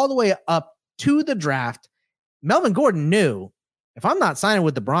all the way up to the draft. Melvin Gordon knew, if I'm not signing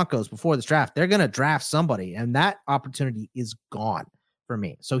with the Broncos before this draft, they're going to draft somebody, and that opportunity is gone for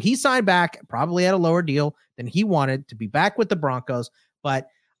me. So he signed back, probably at a lower deal than he wanted, to be back with the Broncos. But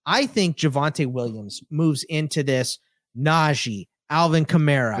I think Javonte Williams moves into this Najee, Alvin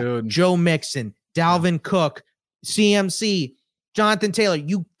Kamara, Joe Mixon, Dalvin Cook, CMC. Jonathan Taylor.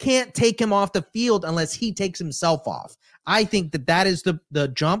 You can't take him off the field unless he takes himself off. I think that is the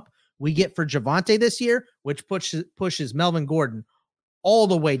jump we get for Javonte this year, which pushes Melvin Gordon all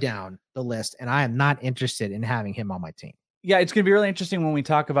the way down the list, and I am not interested in having him on my team. Yeah, it's going to be really interesting when we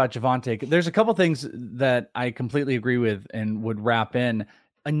talk about Javonte. There's a couple things that I completely agree with and would wrap in.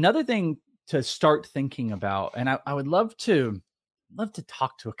 Another thing to start thinking about, and I would love to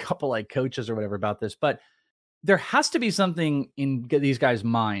talk to a couple like coaches or whatever about this, but there has to be something in these guys'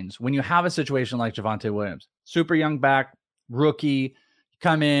 minds when you have a situation like Javonte Williams, super young back, rookie,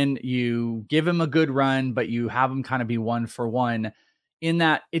 come in, you give him a good run, but you have him kind of be 1-for-1, in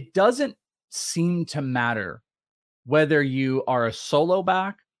that it doesn't seem to matter whether you are a solo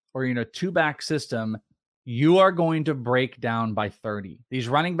back or in a 2-back system, you are going to break down by 30. These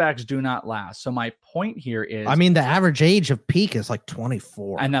running backs do not last. So my point here is, I mean, the average age of peak is like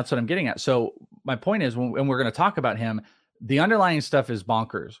 24. And that's what I'm getting at. So my point is, when we're going to talk about him, the underlying stuff is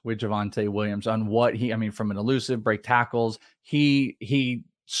bonkers with Javonte Williams on what from an elusive break tackles, he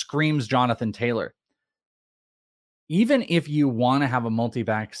screams Jonathan Taylor. Even if you want to have a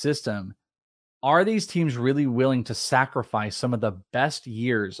multi-back system, are these teams really willing to sacrifice some of the best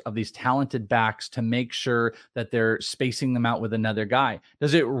years of these talented backs to make sure that they're spacing them out with another guy?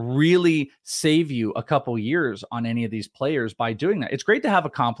 Does it really save you a couple years on any of these players by doing that? It's great to have a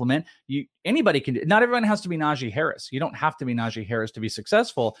compliment. Anybody can do. Not everyone has to be Najee Harris. You don't have to be Najee Harris to be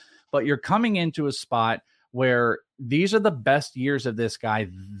successful, but you're coming into a spot where these are the best years of this guy.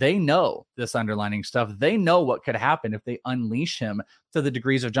 They know this underlining stuff. They know what could happen if they unleash him to the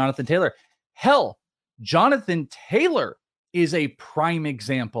degrees of Jonathan Taylor. Hell, Jonathan Taylor is a prime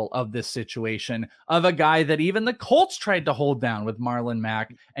example of this situation, of a guy that even the Colts tried to hold down with Marlon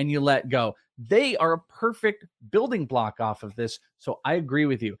Mack and you let go. They are a perfect building block off of this. So I agree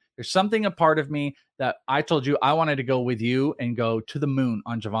with you. There's something a part of me that I told you I wanted to go with you and go to the moon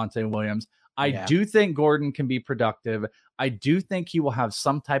on Javonte Williams. I do think Gordon can be productive. I do think he will have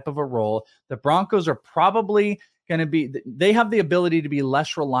some type of a role. The Broncos are probably going to be, they have the ability to be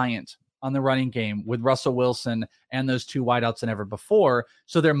less reliant on the running game with Russell Wilson and those two wideouts than ever before.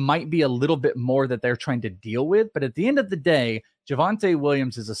 So there might be a little bit more that they're trying to deal with. But at the end of the day, Javonte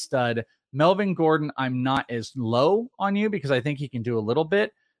Williams is a stud. Melvin Gordon, I'm not as low on you because I think he can do a little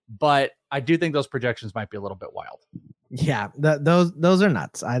bit, but I do think those projections might be a little bit wild. Yeah, those are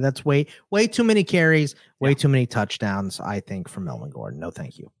nuts. That's way too many carries, way too many touchdowns, I think, for Melvin Gordon. No,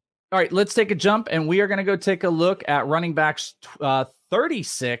 thank you. All right, let's take a jump, and we are going to go take a look at running backs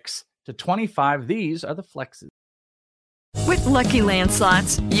 36 to 25. These are the flexes. With Lucky Land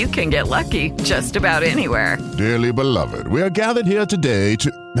Slots, you can get lucky just about anywhere. Dearly beloved, we are gathered here today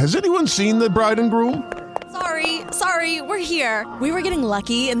to... Has anyone seen the bride and groom? Sorry, we're here. We were getting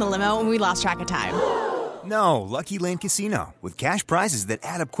lucky in the limo and we lost track of time. No, Lucky Land Casino, with cash prizes that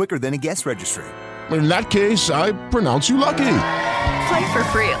add up quicker than a guest registry. In that case, I pronounce you lucky. Play for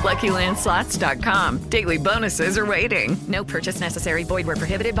free at LuckyLandSlots.com. Daily bonuses are waiting. No purchase necessary. Void where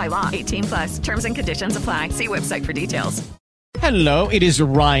prohibited by law. 18+. Terms and conditions apply. See website for details. Hello, it is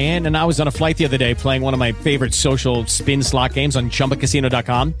Ryan, and I was on a flight the other day playing one of my favorite social spin slot games on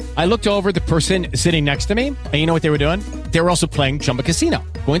ChumbaCasino.com. I looked over at the person sitting next to me, and you know what they were doing? They were also playing Chumba Casino.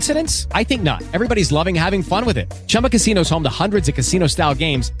 Coincidence? I think not. Everybody's loving having fun with it. Chumba Casino is home to hundreds of casino-style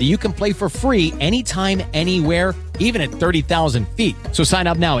games that you can play for free anytime, anywhere, even at 30,000 feet. So sign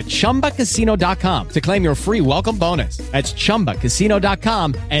up now at ChumbaCasino.com to claim your free welcome bonus. That's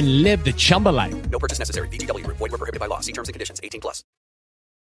ChumbaCasino.com and live the Chumba life. No purchase necessary. VGW. Void where prohibited by law. See terms and conditions. 18+.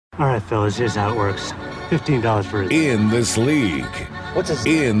 All right, fellas, here's how it works. $15 for it. In this league. What's this?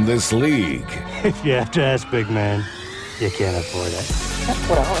 In this league. If you have to ask, big man, you can't afford it. That's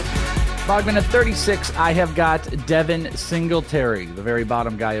what I like. Bogman at 36, I have got Devin Singletary, the very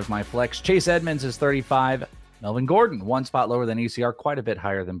bottom guy of my flex. Chase Edmonds is 35. Melvin Gordon, one spot lower than ECR, quite a bit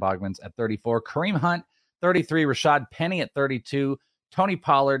higher than Bogman's at 34. Kareem Hunt, 33. Rashad Penny at 32. Tony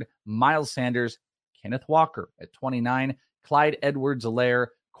Pollard, Miles Sanders, Kenneth Walker at 29. Clyde Edwards-Helaire,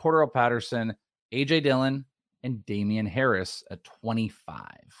 Cordero Patterson, A.J. Dillon, and Damian Harris at 25.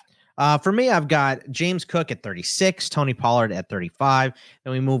 For me, I've got James Cook at 36, Tony Pollard at 35.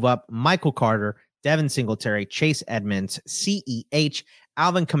 Then we move up Michael Carter, Devin Singletary, Chase Edmonds, CEH,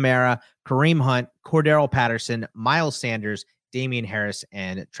 Alvin Kamara, Kareem Hunt, Cordero Patterson, Miles Sanders, Damian Harris,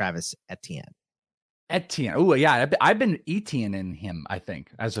 and Travis Etienne. Etienne. Oh, yeah. I've been Etienne in him, I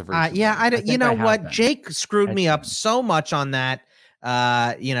think, as of recently. You know what? Jake screwed me up so much on that.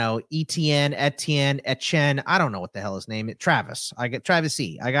 Etienne, I don't know what the hell his name is. Travis. I got Travis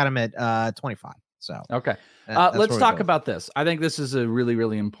E. I got him at 25. So okay, that's let's where we talk go. about this. I think this is a really,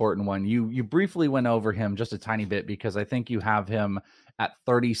 really important one. You briefly went over him just a tiny bit because I think you have him at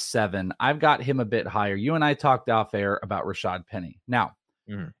 37. I've got him a bit higher. You and I talked off air about Rashad Penny. Now,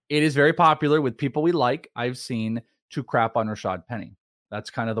 it is very popular with people we like. I've seen to crap on Rashad Penny. That's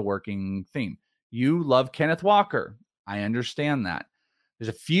kind of the working theme. You love Kenneth Walker. I understand that. There's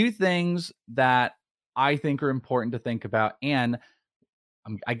a few things that I think are important to think about. And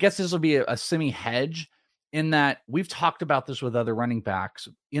I guess this will be a semi-hedge in that we've talked about this with other running backs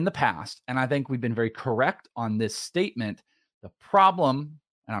in the past. And I think we've been very correct on this statement. The problem,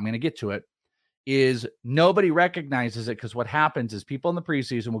 and I'm going to get to it, is nobody recognizes it because what happens is people in the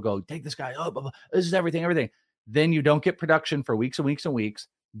preseason will go, take this guy, oh, blah, blah, this is everything. Then you don't get production for weeks and weeks and weeks.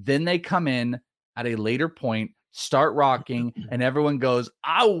 Then they come in at a later point, start rocking, and everyone goes,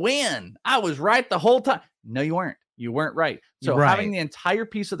 I win. I was right the whole time. No, you weren't. You weren't right. So having the entire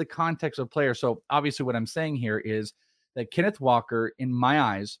piece of the context of player. So obviously what I'm saying here is that Kenneth Walker, in my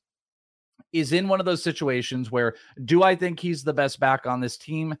eyes, is in one of those situations where, do I think he's the best back on this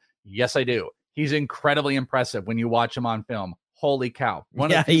team? Yes, I do. He's incredibly impressive when you watch him on film. Holy cow.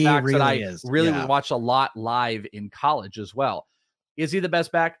 One of the few backs that I really watched a lot live in college as well. Is he the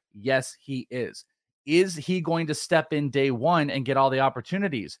best back? Yes, he is. Is he going to step in day one and get all the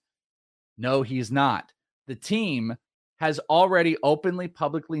opportunities? No, he's not. The team has already openly,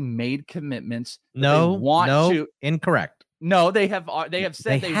 publicly made commitments. Incorrect. No, they have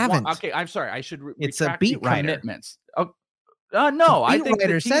said they haven't. Okay, I'm sorry. I should it's a beat writer. Commitments. Oh, no, I think the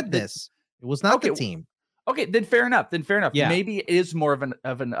writer said this. It was not the team. Okay, then fair enough. Yeah. Maybe it is more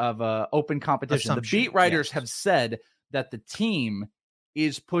of an open competition. Assumption. The beat writers have said that the team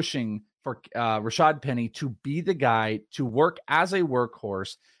is pushing for Rashad Penny to be the guy to work as a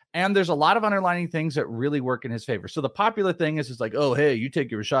workhorse. And there's a lot of underlining things that really work in his favor. So the popular thing is like, oh, hey, you take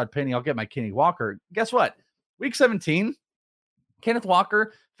your Rashad Penny, I'll get my Kenny Walker. Guess what? Week 17, Kenneth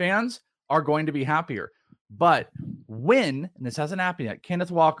Walker fans are going to be happier. But when, and this hasn't happened yet,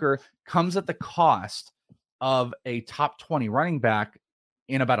 Kenneth Walker comes at the cost of a top 20 running back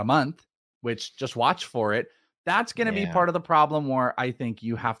in about a month, which just watch for it. That's going to be part of the problem where I think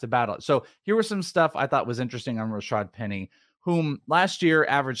you have to battle it. So here was some stuff I thought was interesting on Rashad Penny, whom last year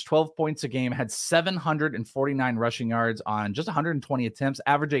averaged 12 points a game, had 749 rushing yards on just 120 attempts,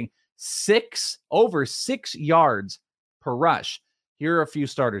 averaging over 6 yards per rush. Here are a few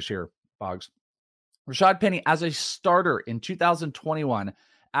starters here, Boggs. Rashad Penny, as a starter in 2021,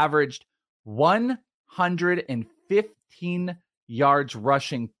 averaged 115 yards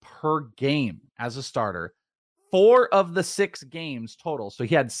rushing per game as a starter. 4 of the 6 games total. So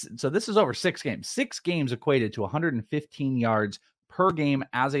this is over 6 games. 6 games equated to 115 yards per game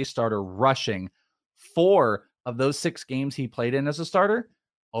as a starter rushing. 4 of those 6 games he played in as a starter,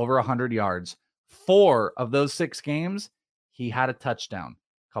 over 100 yards. 4 of those 6 games, he had a touchdown.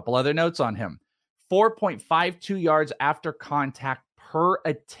 A couple other notes on him. 4.52 yards after contact per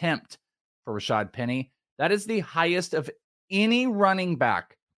attempt for Rashad Penny. That is the highest of any running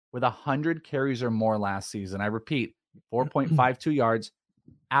back with 100 carries or more last season. I repeat, 4.52 yards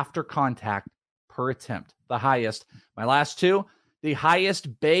after contact per attempt, the highest. My last 2, the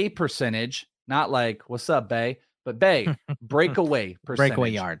highest Bay percentage, not like, what's up, Bay, but Bay, breakaway percentage.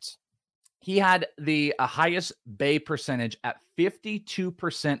 Breakaway yards. He had the highest Bay percentage at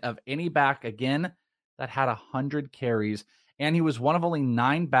 52% of any back, again, that had 100 carries. And he was one of only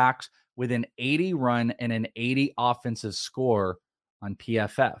 9 backs with an 80 run and an 80 offensive score on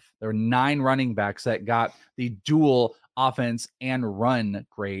PFF. There were 9 running backs that got the dual offense and run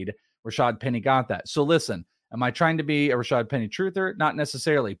grade. Rashad Penny got that. So listen, am I trying to be a Rashad Penny truther? Not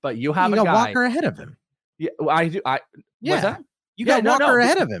necessarily, but you have a guy. Walker ahead of him. Yeah, I do. What's that? You got Walker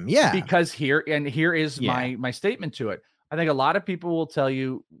ahead of him. Yeah. Because here is my statement to it. I think a lot of people will tell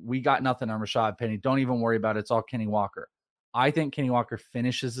you, we got nothing on Rashad Penny. Don't even worry about it. It's all Kenny Walker. I think Kenny Walker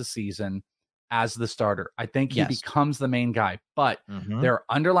finishes the season as the starter. I think he becomes the main guy, but there are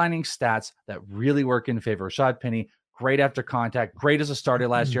underlining stats that really work in favor. Rashad Penny, great after contact, great as a starter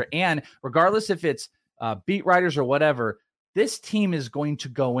last year. And regardless if it's beat writers or whatever, this team is going to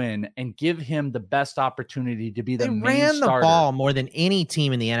go in and give him the best opportunity to be the main starter. They ran the ball more than any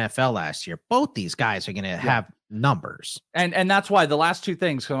team in the NFL last year. Both these guys are going to have numbers. And that's why the last 2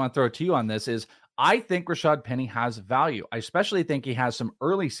 things I want to throw to you on this is I think Rashad Penny has value. I especially think he has some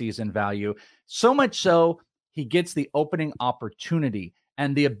early season value. So much so he gets the opening opportunity,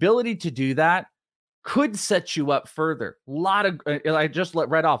 and the ability to do that could set you up further. A lot of, I just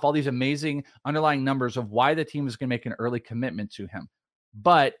read off all these amazing underlying numbers of why the team is going to make an early commitment to him.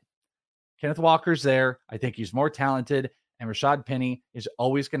 But Kenneth Walker's there. I think he's more talented. And Rashad Penny is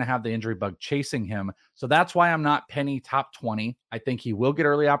always going to have the injury bug chasing him. So that's why I'm not Penny top 20. I think he will get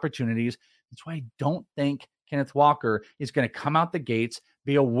early opportunities. That's why I don't think Kenneth Walker is going to come out the gates,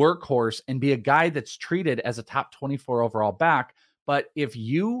 be a workhorse, and be a guy that's treated as a top 24 overall back. But if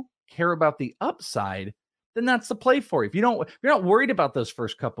you care about the upside, then that's the play for you. If you're not worried about those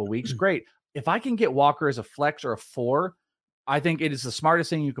first couple of weeks, great. If I can get Walker as a flex or a 4, I think it is the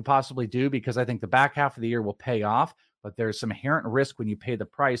smartest thing you could possibly do, because I think the back half of the year will pay off. But there's some inherent risk when you pay the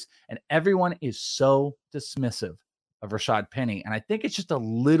price, and everyone is so dismissive of Rashad Penny, and I think it's just a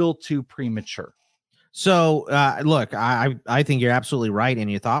little too premature. So, look, I think you're absolutely right in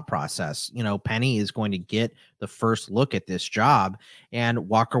your thought process. You know, Penny is going to get the first look at this job, and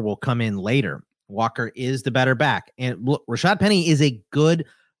Walker will come in later. Walker is the better back, and look, Rashad Penny is a good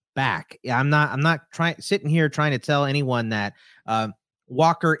back. I'm not sitting here trying to tell anyone that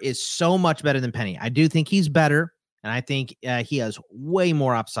Walker is so much better than Penny. I do think he's better. And I think he has way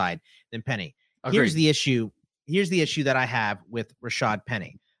more upside than Penny. Agreed. Here's the issue that I have with Rashad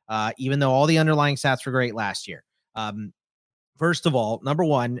Penny. Even though all the underlying stats were great last year. First of all, number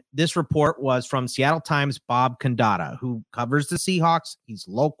one, this report was from Seattle Times' Bob Condata, who covers the Seahawks. He's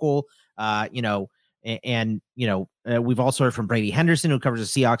local, we've also heard from Brady Henderson, who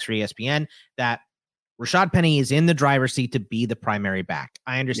covers the Seahawks for ESPN, that Rashad Penny is in the driver's seat to be the primary back.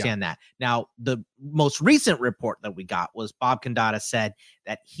 I understand that. Now, the most recent report that we got was Bob Condata said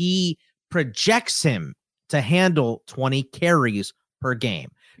that he projects him to handle 20 carries per game.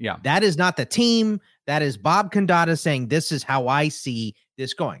 Yeah. That is not the team. That is Bob Condata saying, this is how I see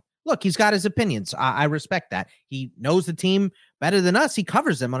this going. Look, he's got his opinions. I respect that. He knows the team better than us. He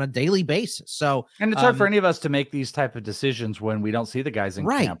covers them on a daily basis. So, and it's hard for any of us to make these type of decisions when we don't see the guys in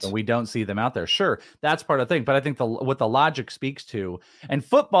camp and we don't see them out there. Sure, that's part of the thing. But I think what the logic speaks to, and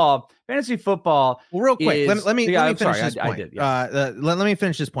football, fantasy football. Well, real quick, let me finish this point. I did. Yeah. Let me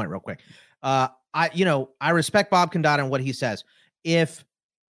finish this point real quick. I respect Bob Condata and what he says. If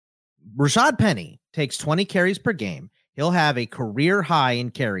Rashad Penny takes 20 carries per game, he'll have a career high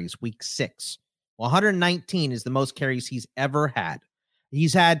in carries week 6. 119 is the most carries he's ever had.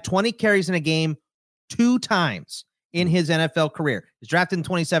 He's had 20 carries in a game 2 times in his NFL career. He's drafted in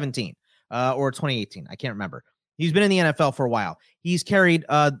 2017 or 2018. I can't remember. He's been in the NFL for a while. He's carried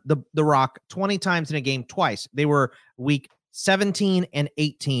the rock 20 times in a game twice. They were week 17 and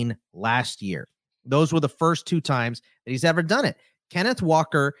 18 last year. Those were the first 2 times that he's ever done it. Kenneth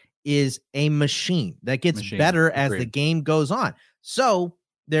Walker is a machine that gets better as the game goes on. So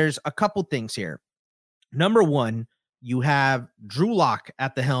there's a couple things here. Number one, you have Drew Lock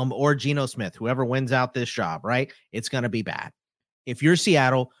at the helm or Geno Smith, whoever wins out this job, right? It's going to be bad. If you're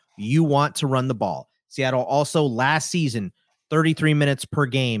Seattle, you want to run the ball. Seattle also last season, 33 minutes per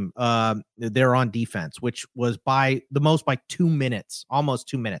game. They're on defense, which was by 2 minutes, almost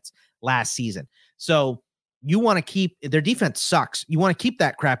 2 minutes last season. So you want to keep their defense sucks. You want to keep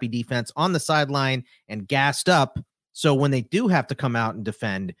that crappy defense on the sideline and gassed up. So when they do have to come out and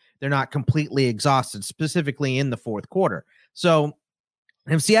defend, they're not completely exhausted, specifically in the fourth quarter. So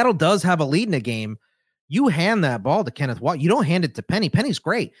if Seattle does have a lead in a game, you hand that ball to Kenneth Walker. You don't hand it to Penny. Penny's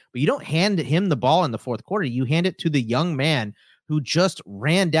great, but you don't hand him the ball in the fourth quarter. You hand it to the young man who just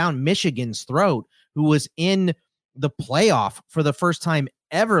ran down Michigan's throat, who was in the playoff for the first time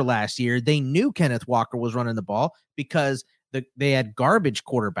ever last year. They knew Kenneth Walker was running the ball because they had garbage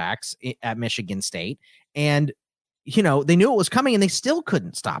quarterbacks at Michigan State, and they knew it was coming and they still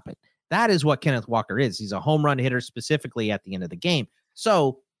couldn't stop it. That is what Kenneth Walker is. He's a home run hitter, specifically at the end of the game.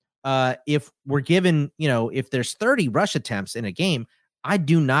 So if we're given, if there's 30 rush attempts in a game, I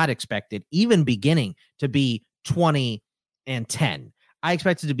do not expect it even beginning to be 20 and 10. I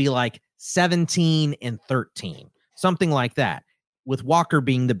expect it to be like 17 and 13, something like that, with Walker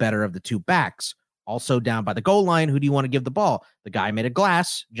being the better of the 2 backs. Also down by the goal line, who do you want to give the ball? The guy made of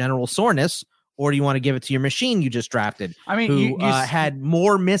glass, General Soreness, or do you want to give it to your machine you just drafted? I mean, who had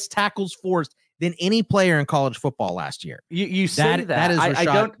more missed tackles forced than any player in college football last year. You say that is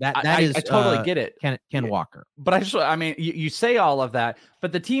Rashad, I totally get it. Ken Walker. But you say all of that,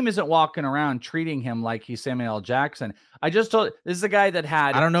 but the team isn't walking around treating him like he's Samuel L. Jackson. I just told this is a guy that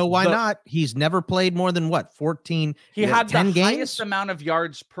had. I don't know why not. He's never played more than 14. He had 10 the games? highest amount of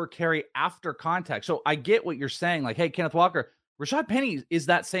yards per carry after contact. So I get what you're saying. Like, hey, Kenneth Walker. Rashad Penny is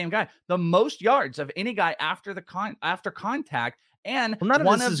that same guy, the most yards of any guy after contact. And none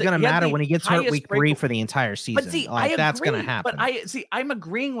of this is going to matter when he gets hurt week 3 for the entire season. But see, that's going to happen. But I'm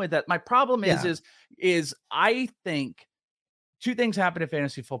agreeing with that. My problem is I think 2 things happen in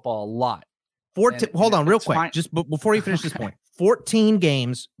fantasy football a lot. Hold on, real quick, just before you finish this point. 14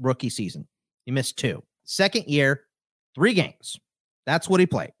 games rookie season, you missed 2. Second year, 3 games. That's what he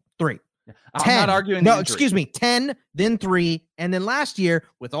played. 3. I'm 10. not arguing. No, excuse me. 10, then 3. And then last year,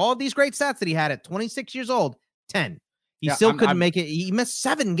 with all these great stats that he had at 26 years old, 10. He still couldn't make it. He missed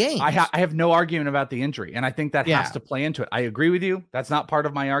 7 games. I have no argument about the injury, and I think that has to play into it. I agree with you. That's not part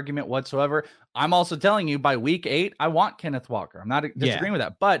of my argument whatsoever. I'm also telling you, by week 8, I want Kenneth Walker. I'm not disagreeing with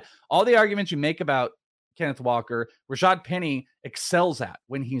that. But all the arguments you make about Kenneth Walker, Rashad Penny excels at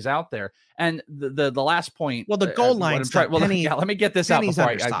when he's out there. And the last point, well, the goal line. Let me get this out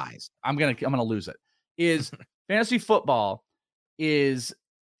before I'm gonna lose it. Is fantasy football is,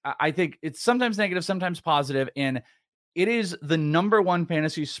 I think it's sometimes negative, sometimes positive, and it is the number 1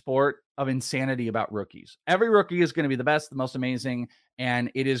 fantasy sport of insanity about rookies. Every rookie is going to be the best, the most amazing, and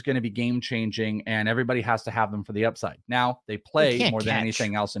it is going to be game changing, and everybody has to have them for the upside. Now, they play more than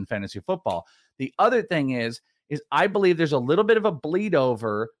anything else in fantasy football. The other thing is I believe there's a little bit of a bleed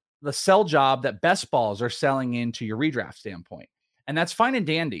over the sell job that best balls are selling into your redraft standpoint. And that's fine and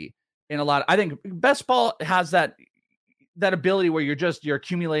dandy in a lot. I think best ball has that ability where you're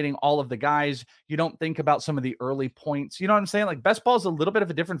accumulating all of the guys. You don't think about some of the early points. You know what I'm saying? Like, best ball is a little bit of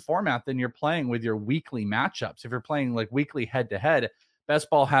a different format than you're playing with your weekly matchups. If you're playing like weekly head to head, best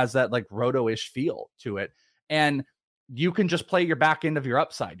ball has that like roto-ish feel to it. And you can just play your back end of your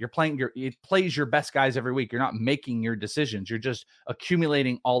upside. It plays your best guys every week. You're not making your decisions. You're just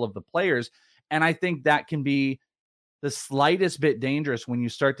accumulating all of the players. And I think that can be the slightest bit dangerous when you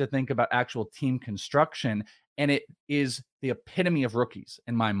start to think about actual team construction. And it is the epitome of rookies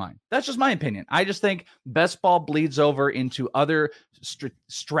in my mind. That's just my opinion. I just think best ball bleeds over into other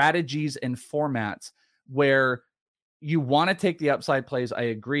strategies and formats where you want to take the upside plays. I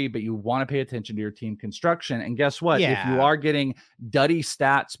agree, but you want to pay attention to your team construction. And guess what? If you are getting duddy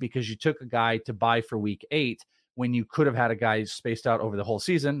stats because you took a guy to buy for week 8, when you could have had a guy spaced out over the whole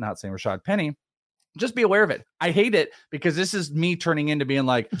season, not saying Rashad Penny, just be aware of it. I hate it because this is me turning into being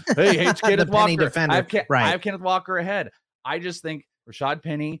like, hey, hates Kenneth Walker. I have Kenneth Walker ahead. I just think Rashad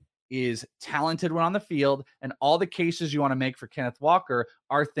Penny is talented when on the field, and all the cases you want to make for Kenneth Walker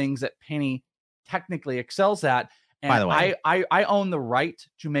are things that Penny technically excels at. And by the way, I own the right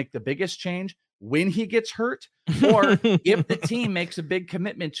to make the biggest change when he gets hurt, or if the team makes a big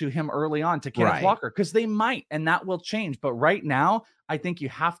commitment to him early on to Kenneth Walker, because they might, and that will change. But right now, I think you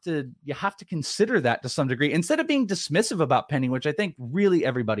have to consider that to some degree instead of being dismissive about Penny, which I think really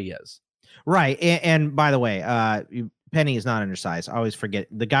everybody is. Right. And by the way, Penny is not undersized. I always forget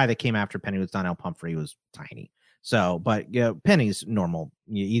the guy that came after Penny was Donnell Pumphrey, who was tiny. So, but Penny's normal.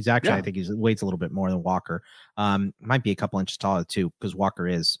 He's actually, I think he's weights a little bit more than Walker. Might be a couple inches taller too, because Walker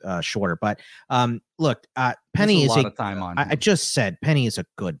is shorter. But look, Penny is a lot of time on. I just said Penny is a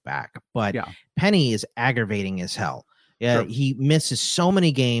good back, but Penny is aggravating as hell. Yeah, he misses so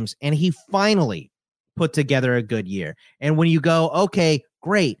many games, and he finally put together a good year. And when you go, okay,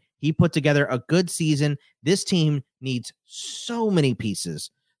 great, he put together a good season. This team needs so many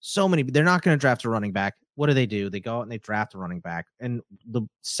pieces, so many. They're not going to draft a running back. What do? They go out and they draft a running back, and the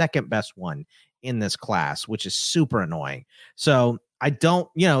second best one in this class, which is super annoying. So I don't,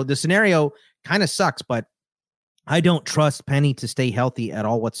 the scenario kind of sucks, but I don't trust Penny to stay healthy at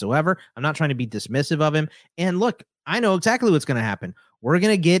all whatsoever. I'm not trying to be dismissive of him. And look, I know exactly what's going to happen. We're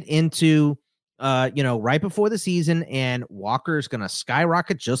going to get into, right before the season, and Walker's going to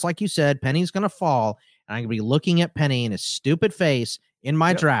skyrocket, just like you said. Penny's going to fall, and I'm going to be looking at Penny in his stupid face in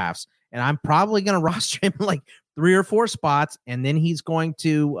my drafts. And I'm probably going to roster him in like 3 or 4 spots, and then he's going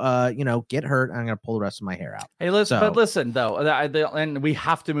to, get hurt. I'm going to pull the rest of my hair out. Hey, listen, though, and we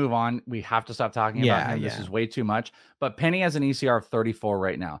have to move on. We have to stop talking about him. This is way too much. But Penny has an ECR of 34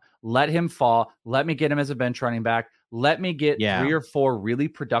 right now. Let him fall. Let me get him as a bench running back. Let me get 3 or 4 really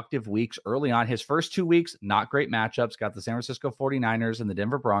productive weeks early on. His first 2 weeks, not great matchups. Got the San Francisco 49ers and the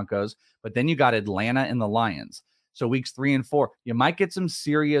Denver Broncos, but then you got Atlanta and the Lions. So weeks 3 and 4, you might get some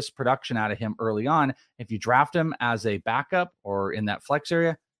serious production out of him early on. If you draft him as a backup or in that flex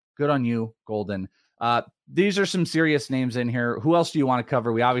area, good on you, Golden. These are some serious names in here. Who else do you want to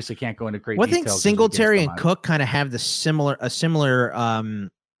cover? We obviously can't go into great detail. I think Singletary and Cook kind of have a similar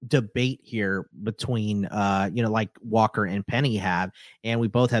debate here between, like Walker and Penny have, and we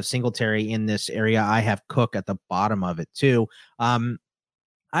both have Singletary in this area. I have Cook at the bottom of it too.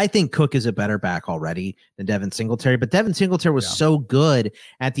 I think Cook is a better back already than Devin Singletary, but Devin Singletary was so good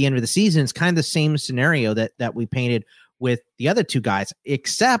at the end of the season. It's kind of the same scenario that we painted with the other 2 guys,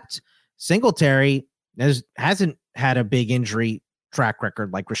 except Singletary hasn't had a big injury track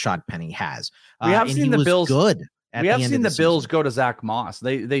record like Rashad Penny has. We have seen the Bills good. We have seen the Bills go to Zach Moss.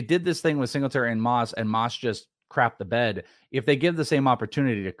 They did this thing with Singletary and Moss just crapped the bed. If they give the same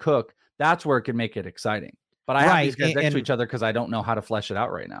opportunity to Cook, that's where it can make it exciting. But I have these guys next to each other because I don't know how to flesh it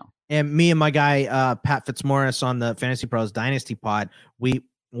out right now. And me and my guy Pat Fitzmaurice on the Fantasy Pros Dynasty Pod, we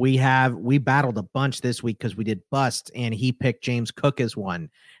battled a bunch this week because we did bust, and he picked James Cook as one.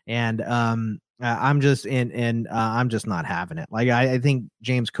 And I'm just I'm just not having it. Like I think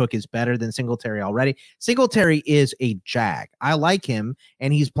James Cook is better than Singletary already. Singletary is a jag. I like him,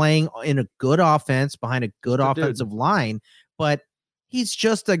 and he's playing in a good offense behind a good offensive line, but he's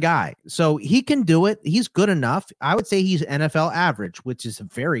just a guy. So he can do it. He's good enough. I would say he's NFL average, which is a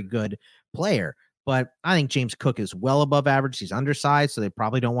very good player. But I think James Cook is well above average. He's undersized, so they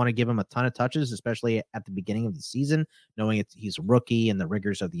probably don't want to give him a ton of touches, especially at the beginning of the season, knowing he's a rookie and the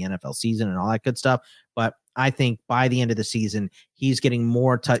rigors of the NFL season and all that good stuff. But I think by the end of the season, he's getting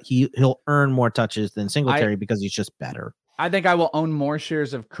more he'll earn more touches than Singletary because he's just better. I think I will own more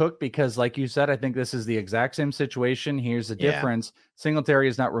shares of Cook because, like you said, I think this is the exact same situation. Here's the difference. Singletary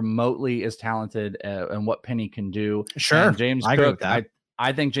is not remotely as talented in what Penny can do. Sure. And James Cook,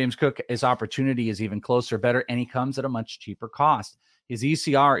 I think James Cook, his opportunity is even closer, better, and he comes at a much cheaper cost. His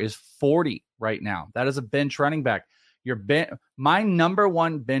ECR is 40 right now. That is a bench running back. My number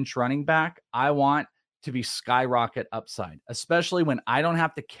one bench running back, I want to be skyrocket upside, especially when I don't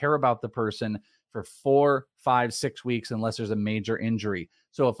have to care about the person for 4, 5, 6 weeks unless there's a major injury.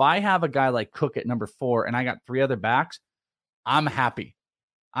 So if I have a guy like Cook at number 4 and I got 3 other backs, I'm happy.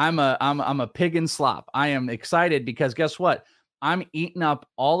 I'm a pig in slop. I am excited because guess what? I'm eating up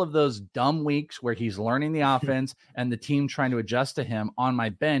all of those dumb weeks where he's learning the offense and the team trying to adjust to him on my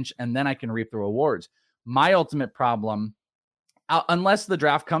bench, and then I can reap the rewards. My ultimate problem, unless the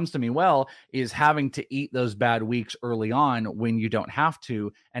draft comes to me well, is having to eat those bad weeks early on when you don't have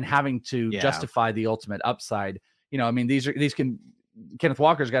to, and having to justify the ultimate upside. You know, I mean, Kenneth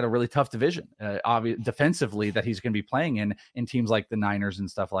Walker's got a really tough division, defensively, that he's going to be playing in teams like the Niners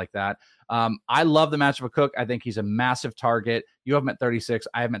and stuff like that. I love the matchup of Cook. I think he's a massive target. You have him at 36.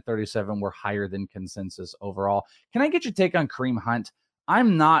 I have him at 37. We're higher than consensus overall. Can I get your take on Kareem Hunt?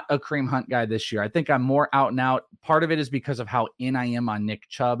 I'm not a Kareem Hunt guy this year. I think I'm more out and out. Part of it is because of how in I am on Nick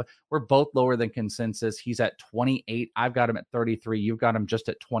Chubb. We're both lower than consensus. He's at 28. I've got him at 33. You've got him just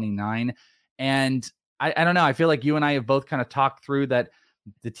at 29. And I don't know. I feel like you and I have both kind of talked through that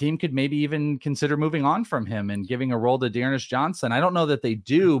the team could maybe even consider moving on from him and giving a role to Dearness Johnson. I don't know that they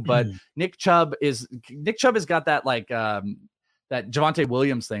do, but Nick Chubb has got that like that Javonte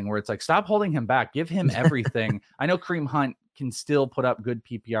Williams thing where it's like, stop holding him back, give him everything. I know Kareem Hunt can still put up good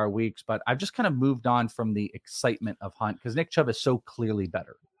PPR weeks, but I've just kind of moved on from the excitement of Hunt because Nick Chubb is so clearly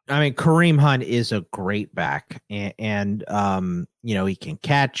better. I mean, Kareem Hunt is a great back, and he can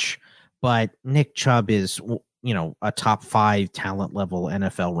catch. But Nick Chubb is, a top 5 talent level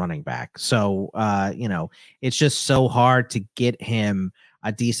NFL running back. So, it's just so hard to get him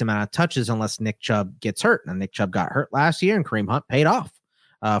a decent amount of touches unless Nick Chubb gets hurt. And Nick Chubb got hurt last year, and Kareem Hunt paid off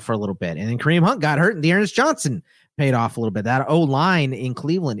for a little bit. And then Kareem Hunt got hurt, and Dearness Johnson paid off a little bit. That O-line in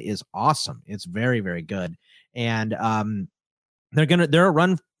Cleveland is awesome. It's very, very good. And they're a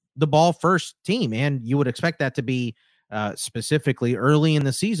run the ball first team, and you would expect that to be specifically early in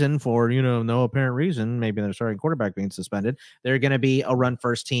the season for, no apparent reason, maybe their starting quarterback being suspended. They're going to be a run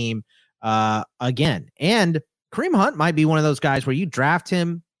first team again. And Kareem Hunt might be one of those guys where you draft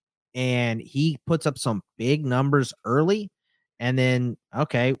him and he puts up some big numbers early. And then,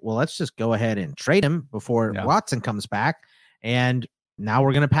 okay, well, let's just go ahead and trade him before Watson comes back. And now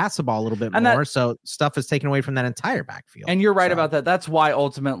we're going to pass the ball a little bit more. So stuff is taken away from that entire backfield. And you're right about that. That's why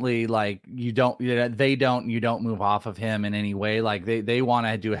ultimately, like, you don't move off of him in any way. Like they want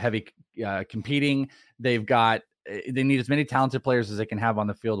to do a heavy competing. They need as many talented players as they can have on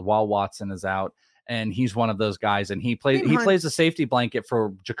the field while Watson is out. And he's one of those guys. And he plays a safety blanket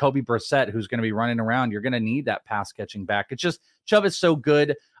for Jacoby Brissett, who's going to be running around. You're going to need that pass catching back. It's just Chubb is so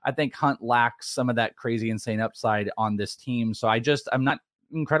good. I think Hunt lacks some of that crazy, insane upside on this team. So I'm not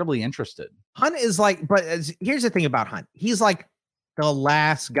incredibly interested. Hunt is like, but here's the thing about Hunt. He's like the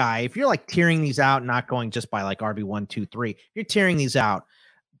last guy. If you're like tearing these out, not going just by like RB1, 2, 3, you're tearing these out.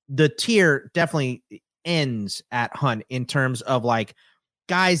 The tier definitely ends at Hunt in terms of like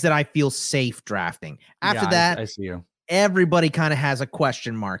guys that I feel safe drafting. After that, I see you. Everybody kind of has a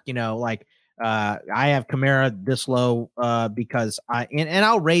question mark, like I have Kamara this low because and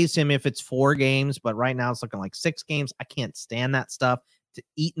I'll raise him if it's 4 games, but right now it's looking like 6 games. I can't stand that stuff. To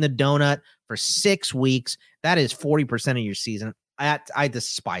eating the donut for 6 weeks, that is 40% of your season. I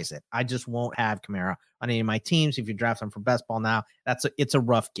despise it. I just won't have Kamara on any of my teams. If you draft him for best ball now, it's a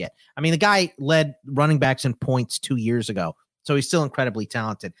rough get. I mean, the guy led running backs in points 2 years ago, so he's still incredibly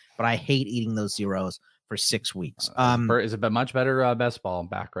talented, but I hate eating those zeros for 6 weeks. Is a much better best ball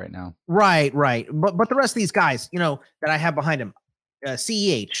back right now. Right. But the rest of these guys, that I have behind him,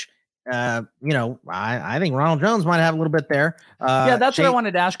 CEH, I think Ronald Jones might have a little bit there. That's what I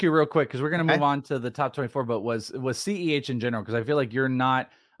wanted to ask you real quick, because we're going to move on to the top 24, but was CEH in general, because I feel like you're not,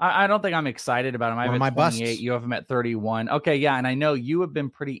 I don't think I'm excited about him. I have him at 28. Busts. You have him at 31. Okay, yeah, and I know you have been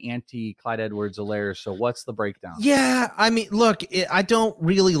pretty anti Clyde Edwards-Helaire, so what's the breakdown? Yeah, I mean, look, I don't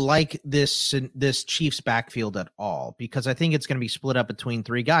really like this Chiefs backfield at all, because I think it's going to be split up between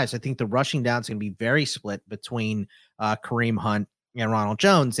 3 guys. I think the rushing down is going to be very split between Kareem Hunt and Ronald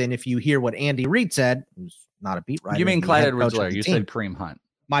Jones. And if you hear what Andy Reid said, who's not a beat writer. You mean Clyde Edwards-Helaire? You said Kareem Hunt.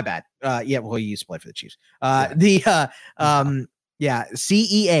 My bad. He used to play for the Chiefs.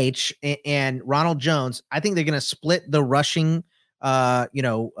 CEH and Ronald Jones, I think they're going to split the rushing, they're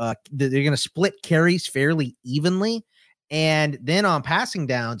going to split carries fairly evenly. And then on passing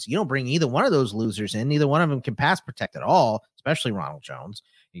downs, you don't bring either one of those losers in. Neither one of them can pass protect at all, especially Ronald Jones.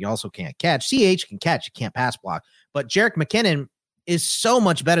 He also can't catch. CH can catch, you can't pass block. But Jerick McKinnon is so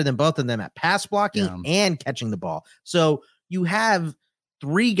much better than both of them at pass blocking and catching the ball. So you have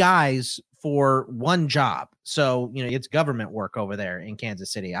 3 guys for one job. So, it's government work over there in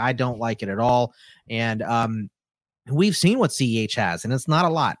Kansas City. I don't like it at all. And we've seen what CEH has, and it's not a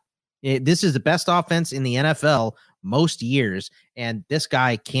lot. This is the best offense in the NFL most years, and this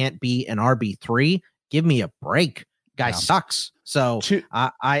guy can't be an RB3. Give me a break. Guy sucks. So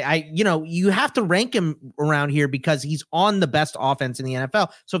you have to rank him around here because he's on the best offense in the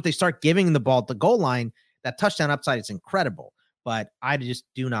NFL. So if they start giving the ball at the goal line, that touchdown upside is incredible. But I just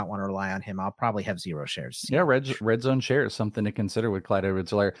do not want to rely on him. I'll probably have 0 shares. Yeah, red zone shares, something to consider with Clyde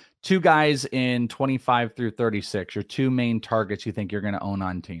Edwards-Helaire. 2 guys in 25 through 36, your 2 main targets you think you're going to own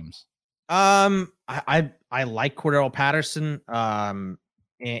on teams. I like Cordell Patterson. I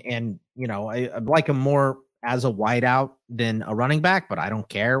like him more as a wideout than a running back, but I don't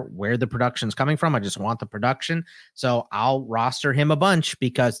care where the production's coming from. I just want the production. So I'll roster him a bunch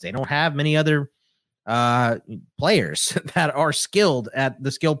because they don't have many other players that are skilled at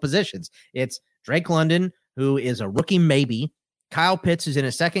the skilled positions. It's Drake London, who is a rookie maybe. Kyle Pitts is in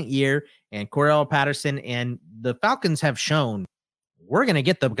his 2nd year, and Cordell Patterson. And the Falcons have shown we're going to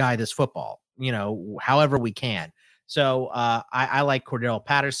get the guy this football, however we can. So I like Cordell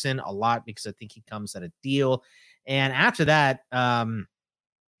Patterson a lot because I think he comes at a deal. And after that, I don't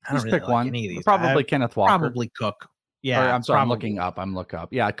really pick like one. Any of these. Probably Kenneth Walker. Probably Cook. Yeah, I'm sorry. probably. I'm looking up.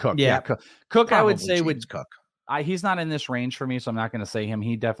 Yeah, Cook. Yeah, Cook. I would say would Cook. He's not in this range for me, so I'm not going to say him.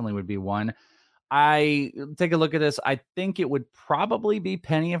 He definitely would be one. I take a look at this. I think it would probably be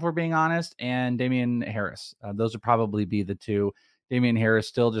Penny, if we're being honest, and Damian Harris. Those would probably be the 2. Damian Harris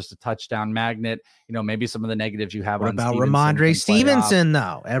still just a touchdown magnet. Maybe some of the negatives you have. What on about Ramondre Stevenson,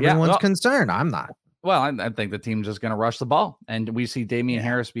 though? Everyone's concerned. I'm not. Well, I think the team's just going to rush the ball, and we see Damian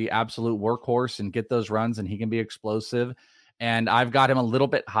Harris be absolute workhorse and get those runs, and he can be explosive. And I've got him a little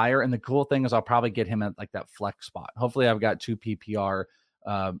bit higher. And the cool thing is I'll probably get him at like that flex spot. Hopefully I've got 2 PPR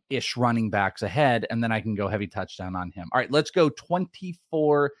ish running backs ahead, and then I can go heavy touchdown on him. All right, let's go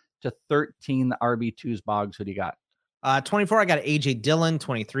 24 to 13. The RB2s, Boggs. Who do you got? 24, I got AJ Dillon.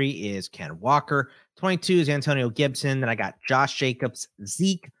 23 is Ken Walker. 22 is Antonio Gibson. Then I got Josh Jacobs,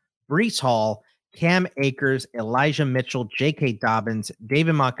 Zeke, Breece Hall, Cam Akers, Elijah Mitchell, J.K. Dobbins,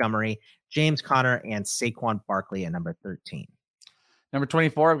 David Montgomery, James Conner, and Saquon Barkley at number 13. Number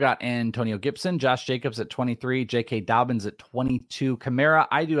 24, I've got Antonio Gibson, Josh Jacobs at 23, J.K. Dobbins at 22, Kamara,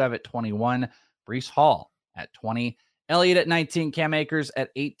 I do have at 21, Breece Hall at 20, Elliott at 19, Cam Akers at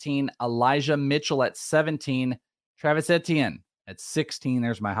 18, Elijah Mitchell at 17, Travis Etienne at 16.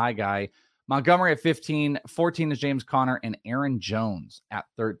 There's my high guy. Montgomery at 15, 14 is James Conner, and Aaron Jones at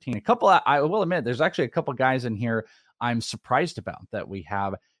 13. I will admit, there's actually a couple guys in here I'm surprised about that we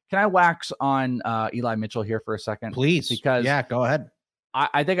have. Can I wax on Eli Mitchell here for a second? Please. Because go ahead.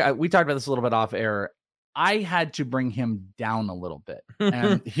 I think we talked about this a little bit off air. I had to bring him down a little bit.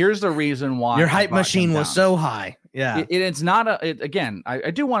 And here's the reason why. Your hype machine was so high. Yeah. It's not again,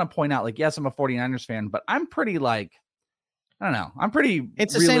 I do want to point out, yes, I'm a 49ers fan, but I'm pretty I don't know. I'm pretty.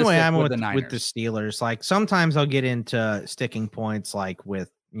 It's the same way I'm with the Steelers. Like sometimes I'll get into sticking points like with,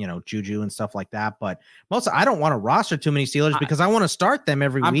 Juju and stuff like that. But I don't want to roster too many Steelers because I want to start them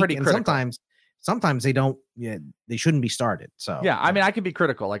every week. And sometimes they don't. Yeah, they shouldn't be started. So yeah, I mean, I can be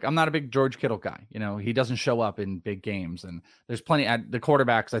critical. Like I'm not a big George Kittle guy. He doesn't show up in big games, and there's plenty. The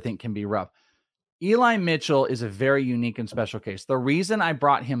quarterbacks I think can be rough. Eli Mitchell is a very unique and special case. The reason I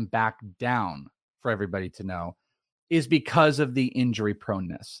brought him back down for everybody to know is because of the injury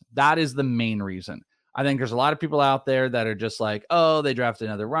proneness. That is the main reason. I think there's a lot of people out there that are just like, oh, they draft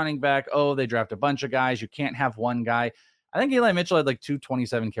another running back. Oh, they draft a bunch of guys. You can't have one guy. I think Eli Mitchell had like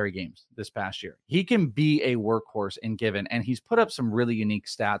 227 carry games this past year. He can be a workhorse in given, and he's put up some really unique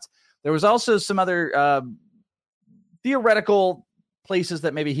stats. There was also some other theoretical places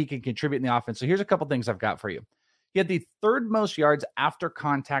that maybe he can contribute in the offense. So here's a couple things I've got for you. He had the third most yards after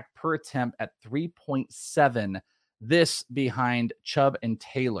contact per attempt at 3.7. This behind Chubb and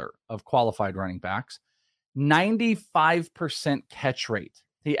Taylor of qualified running backs. 95% catch rate.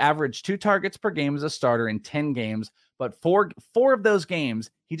 He averaged 2 targets per game as a starter in 10 games, but four of those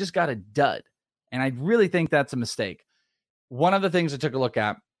games, he just got a dud. And I really think that's a mistake. One of the things I took a look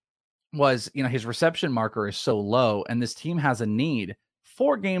at was, his reception marker is so low, and this team has a need.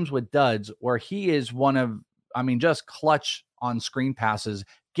 4 games with duds where he is one of, just clutch on screen passes.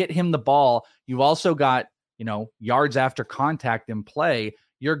 Get him the ball. You've also got, yards after contact in play.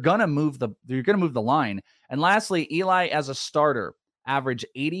 You're gonna move the line. And lastly, Eli as a starter averaged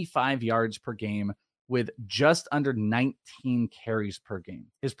 85 yards per game with just under 19 carries per game.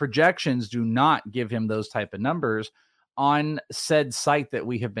 His projections do not give him those type of numbers on said site that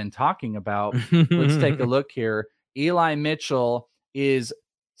we have been talking about. Let's take a look here. Eli Mitchell is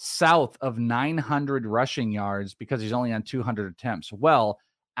south of 900 rushing yards because he's only on 200 attempts. Well,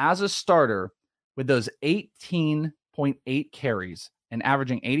 as a starter with those 18.8 carries and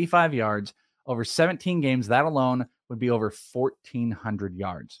averaging 85 yards over 17 games, that alone would be over 1,400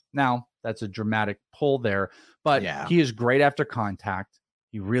 yards. Now, that's a dramatic pull there, but he is great after contact.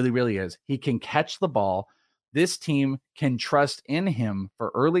 He really, really is. He can catch the ball. This team can trust in him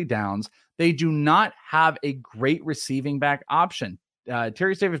for early downs. They do not have a great receiving back option.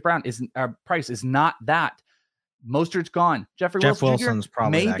 Terry Davis-Brown Price is not that. Mostert's gone. Jeff Wilson's Jr.,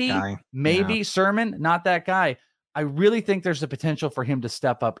 probably that guy. Maybe Sermon, not that guy. I really think there's a potential for him to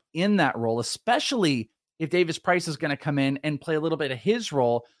step up in that role, especially if Davis Price is going to come in and play a little bit of his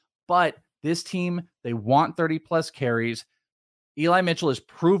role. But this team, they want 30-plus carries. Eli Mitchell has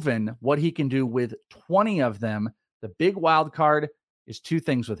proven what he can do with 20 of them. The big wild card is 2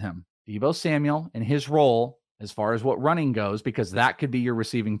 things with him. Deebo Samuel and his role as far as what running goes, because that could be your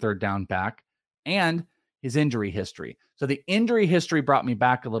receiving third down back, and his injury history. So the injury history brought me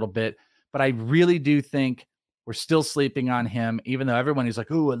back a little bit, but I really do think we're still sleeping on him, even though everyone is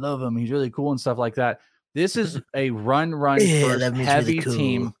like, oh, I love him. He's really cool and stuff like that. This is a run first heavy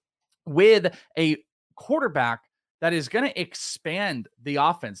team with a quarterback that is going to expand the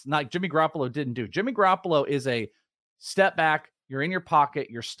offense, like Jimmy Garoppolo didn't do. Jimmy Garoppolo is a step back. You're in your pocket.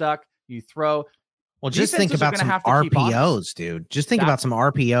 You're stuck. You throw. Well, just think about some RPOs, dude. Just think about some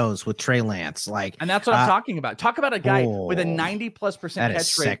RPOs with Trey Lance. And that's what I'm talking about. Talk about a guy with a 90+%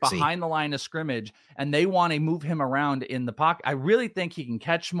 catch rate behind the line of scrimmage, and they want to move him around in the pocket. I really think he can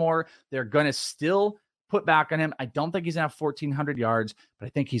catch more. They're going to still put back on him. I don't think he's going to have 1,400 yards, but I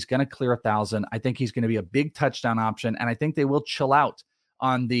think he's going to clear 1,000. I think he's going to be a big touchdown option, and I think they will chill out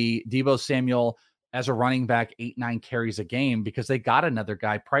on the Deebo Samuel as a running back, 8-9 carries a game, because they got another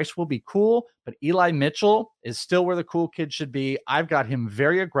guy. Price will be cool, but Eli Mitchell is still where the cool kid should be. I've got him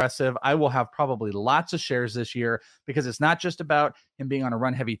very aggressive. I will have probably lots of shares this year because it's not just about him being on a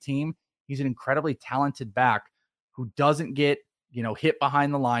run-heavy team. He's an incredibly talented back who doesn't get, hit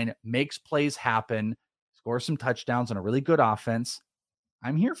behind the line, makes plays happen, scores some touchdowns on a really good offense.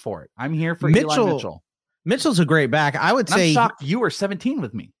 I'm here for it. I'm here for Eli Mitchell. Mitchell's a great back. I would say. I'm shocked you were 17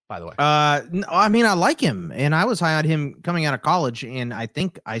 with me, by the way. No, I mean, I like him, and I was high on him coming out of college, and I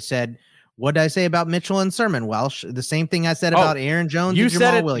think I said, what did I say about Mitchell and Sermon? Welsh, the same thing I said about Aaron Jones and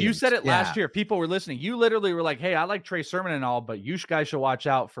Jamal Williams. You said it last year. People were listening. You literally were like, hey, I like Trey Sermon and all, but you guys should watch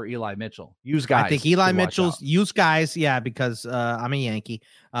out for Eli Mitchell. I think Eli Mitchell's guys, because I'm a Yankee.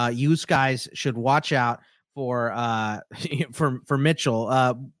 Guys should watch out for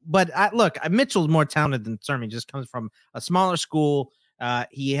Mitchell. But look, Mitchell's more talented than Sermon. He just comes from a smaller school.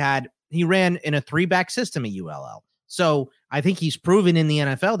 He ran in a 3-back system at ULL. So I think he's proven in the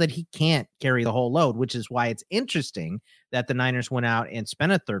NFL that he can't carry the whole load, which is why it's interesting that the Niners went out and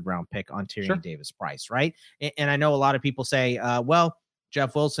spent a 3rd-round pick on Tyrion Davis Price, right? And I know a lot of people say, well,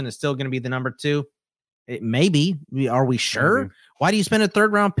 Jeff Wilson is still going to be the number 2. Maybe. Are we sure? Mm-hmm. Why do you spend a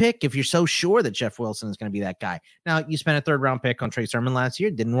 3rd-round pick if you're so sure that Jeff Wilson is going to be that guy? Now, you spent a 3rd-round pick on Trey Sermon last year.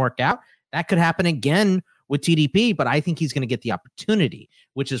 It didn't work out. That could happen again with TDP, but I think he's going to get the opportunity,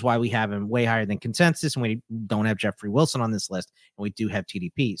 which is why we have him way higher than consensus, and we don't have Jeffrey Wilson on this list, and we do have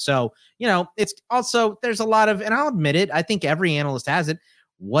TDP. So, it's also, there's a lot of, and I'll admit it, I think every analyst has it.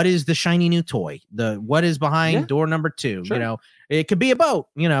 What is the shiny new toy? What is behind door number 2? Sure. It could be a boat,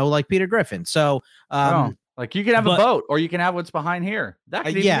 like Peter Griffin. So, like you can have a boat, or you can have what's behind here. That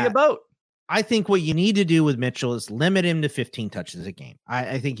could even be a boat. I think what you need to do with Mitchell is limit him to 15 touches a game.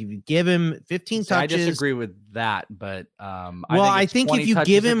 I think if you give him 15 touches, I disagree with that, but I think if you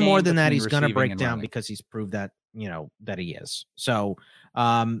give him more than that, he's going to break down running. because he's proved that that he is. So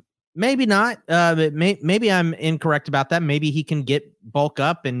maybe not. Maybe I'm incorrect about that. Maybe he can bulk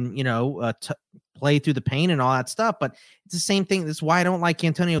up and play through the pain and all that stuff. But it's the same thing. That's why I don't like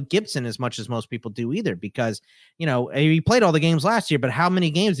Antonio Gibson as much as most people do either, because, he played all the games last year, but how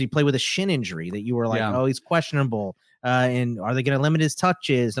many games did he play with a shin injury that you were like, oh, he's questionable? And are they going to limit his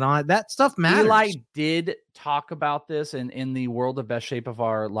touches and all that stuff matters? Eli did talk about this in the world of best shape of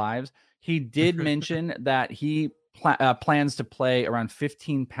our lives. He did mention that he plans to play around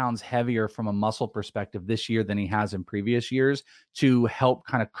 15 pounds heavier from a muscle perspective this year than he has in previous years to help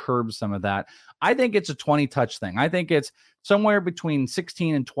kind of curb some of that. I think it's a 20 touch thing. I think it's somewhere between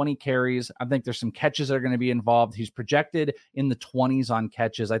 16 and 20 carries. I think there's some catches that are going to be involved. He's projected in the 20s on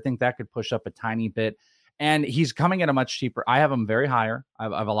catches. I think that could push up a tiny bit. And he's coming at a much cheaper. I have him very higher. I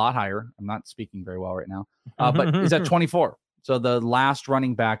have a lot higher. I'm not speaking very well right now, but he's at 24. So the last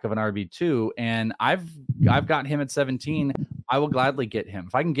running back of an RB2, and I've got him at 17. I will gladly get him.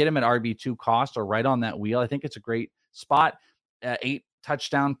 If I can get him at RB2 cost or right on that wheel, I think it's a great spot. 8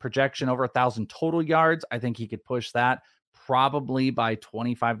 touchdown projection, over 1,000 total yards. I think he could push that probably by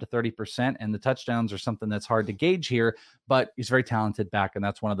 25 to 30%. And the touchdowns are something that's hard to gauge here, but he's very talented back. And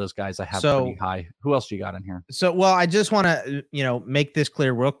that's one of those guys I have pretty high. Who else do you got in here? So, well, I just want to, make this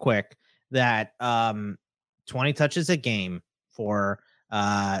clear real quick that 20 touches a game for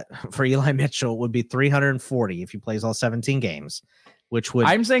Eli Mitchell would be 340 if he plays all 17 games, which would.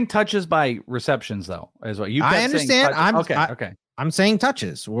 I'm saying touches by receptions though, is what you. I understand. Okay. I'm saying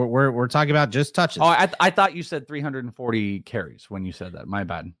touches. We're talking about just touches. Oh, I thought you said 340 carries when you said that. My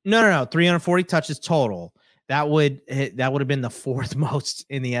bad. No. 340 touches total. That would have been the 4th most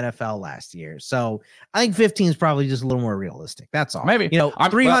in the NFL last year. So I think 15 is probably just a little more realistic. That's all. Maybe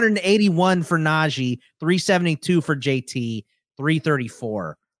 381 for Najee, 372 for JT,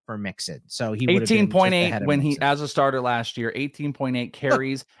 334 for Mixon. So he 18.8 when he as a starter last year, 18.8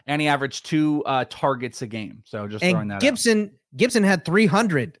 carries, and he averaged 2 targets a game. So just throwing that out. Gibson had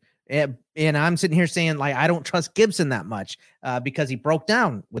 300. And I'm sitting here saying, like, I don't trust Gibson that much because he broke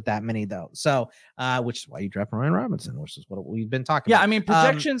down with that many, though. So, which is why you draft Ryan Robinson, which is what we've been talking about. Yeah, I mean,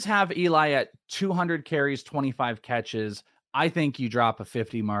 projections have Eli at 200 carries, 25 catches. I think you drop a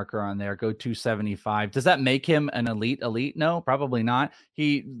 50 marker on there, go 275. Does that make him an elite? No, probably not.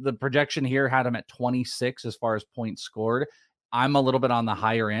 The projection here had him at 26 as far as points scored. I'm a little bit on the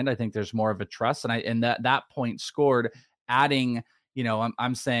higher end. I think there's more of a trust, and that point scored, adding.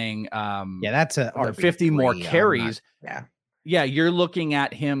 I'm saying, that's 50 more carries. Yeah. You're looking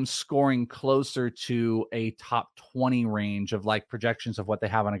at him scoring closer to a top 20 range of like projections of what they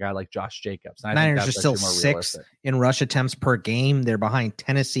have on a guy like Josh Jacobs. And Niners are still 6th in rush attempts per game. They're behind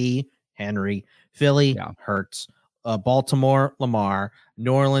Tennessee, Henry, Philly, Hurts, Baltimore, Lamar,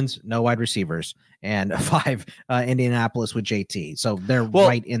 New Orleans, no wide receivers, and 5 Indianapolis with JT. So they're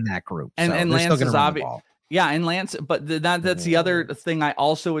right in that group. And Lance is obvious. Yeah, and Lance, but that's the other thing I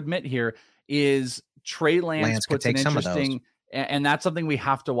also admit here is Trey Lance puts an interesting, and that's something we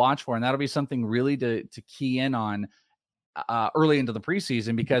have to watch for, and that'll be something really to key in on early into the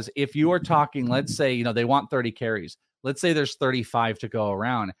preseason, because if you are talking, let's say, they want 30 carries, let's say there's 35 to go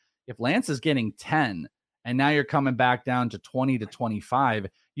around. If Lance is getting 10, and now you're coming back down to 20 to 25,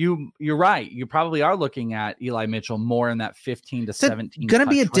 you're right. You probably are looking at Eli Mitchell more in that 15 to 17. Going to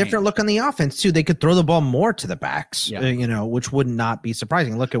be a different look on the offense too. They could throw the ball more to the backs, which would not be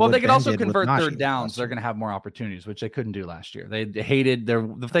surprising. Look at they could also convert third downs. They're going to have more opportunities, which they couldn't do last year. The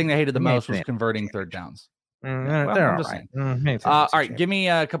thing they hated the most was converting third downs. They're all right. All right, give me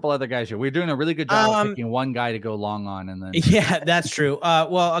a couple other guys here. We're doing a really good job of picking one guy to go long on, and then that's true.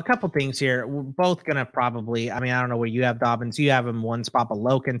 Well, a couple things here. We're both gonna probably. I mean, I don't know where you have Dobbins. You have him one spot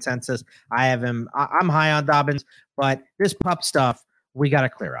below consensus. I have him. I'm high on Dobbins, but this pup stuff we got to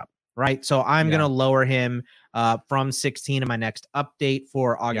clear up, right? So I'm gonna lower him from 16 in my next update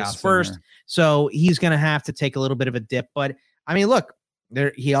for August 1st. So he's gonna have to take a little bit of a dip. But I mean, look.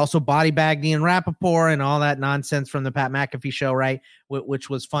 He also body bagged Ian Rappaport and all that nonsense from the Pat McAfee show, right? Which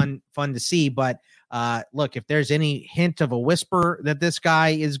was fun to see. But look, if there's any hint of a whisper that this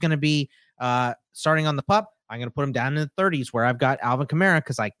guy is going to be starting on the pup, I'm going to put him down in the 30s where I've got Alvin Kamara,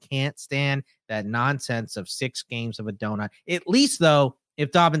 because I can't stand that nonsense of 6 games of a donut. At least, though,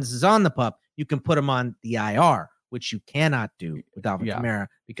 if Dobbins is on the pup, you can put him on the IR, which you cannot do with Alvin Kamara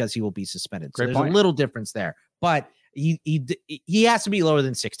because he will be suspended. So there's a little difference there. But he has to be lower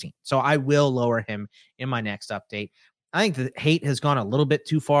than 16. So I will lower him in my next update. I think the hate has gone a little bit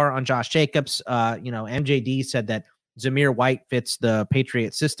too far on Josh Jacobs. MJD said that Zamir White fits the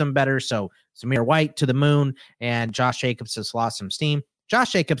Patriot system better. So Zamir White to the moon, and Josh Jacobs has lost some steam.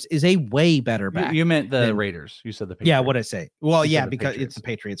 Josh Jacobs is a way better back. You meant the Raiders. You said the Patriots. Yeah, what'd I say? Well, You yeah, said the because Patriots. it's the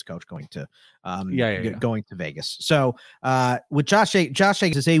Patriots coach going to going to Vegas. So with Josh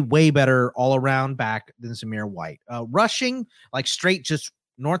Jacobs is a way better all around back than Zamir White. Rushing, like straight just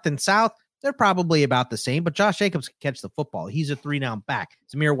north and south, they're probably about the same, but Josh Jacobs can catch the football. He's a 3-down back.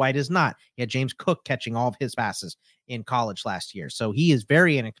 Zamir White is not. He had James Cook catching all of his passes in college last year. So he is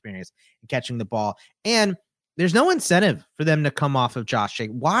very inexperienced in catching the ball. And there's no incentive for them to come off of Josh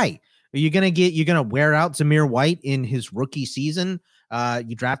Jacobs. Why? You're going to wear out Zamir White in his rookie season.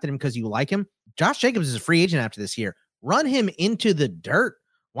 You drafted him because you like him. Josh Jacobs is a free agent after this year. Run him into the dirt.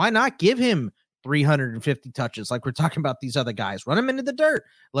 Why not give him 350 touches like we're talking about these other guys? Run him into the dirt.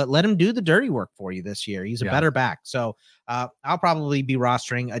 Let him do the dirty work for you this year. He's a better back. So I'll probably be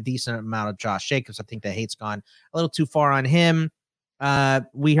rostering a decent amount of Josh Jacobs. I think the hate's gone a little too far on him. I'll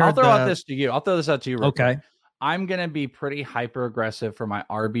throw out this to you. I'll throw this out to you. Real Okay. quick. I'm going to be pretty hyper aggressive for my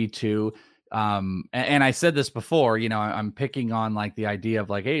RB2. And I said this before, I'm picking on like the idea of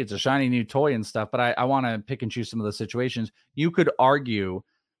like, hey, it's a shiny new toy and stuff, but I want to pick and choose some of the situations. You could argue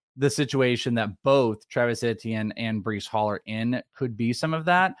the situation that both Travis Etienne and Breece Hall are in could be some of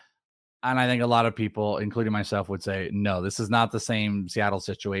that. And I think a lot of people, including myself, would say, no, this is not the same Seattle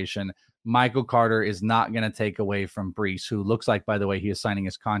situation. Michael Carter is not going to take away from Breece, who looks like, by the way, he is signing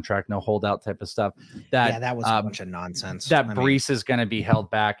his contract, no holdout type of stuff. That was a bunch of nonsense. Breece is going to be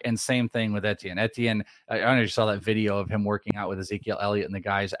held back. And same thing with Etienne. Etienne, I don't know if you saw that video of him working out with Ezekiel Elliott and the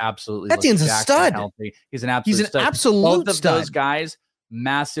guys. Absolutely. Etienne's a stud. Healthy. He's an absolute He's an stud. absolute Both of stud. those guys,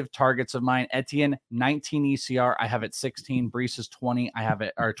 massive targets of mine. Etienne, 19 ECR. I have it 16. Breece is 20. I have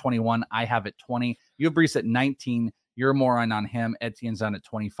it, or 21. I have it 20. You have Breece at 19. You're more on him. Etienne's on at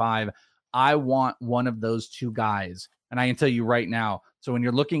 25. I want one of those two guys. And I can tell you right now. So when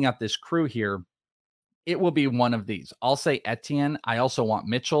you're looking at this crew here, it will be one of these. I'll say Etienne. I also want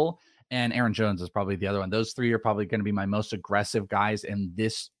Mitchell, and Aaron Jones is probably the other one. Those three are probably going to be my most aggressive guys in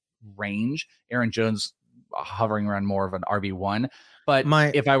this range. Aaron Jones hovering around more of an RB1. But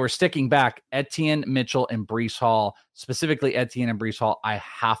if I were sticking back, Etienne, Mitchell, and Breece Hall, specifically Etienne and Breece Hall, I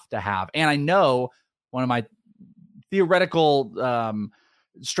have to have. And I know one of my theoretical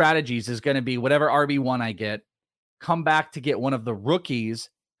strategies is going to be whatever RB1 I get, come back to get one of the rookies,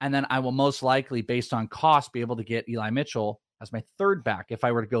 and then I will most likely, based on cost, be able to get Eli Mitchell as my third back if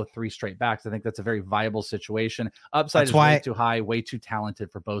I were to go 3 straight backs. I think that's a very viable situation. Upside is way too high, way too talented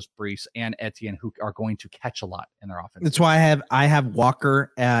for both Breece and Etienne, who are going to catch a lot in their offense. That's why I have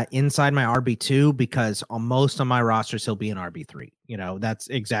Walker inside my RB2, because on most of my rosters he'll be an RB3. That's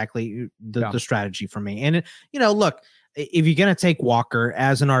exactly the strategy for me. And look, if you're going to take Walker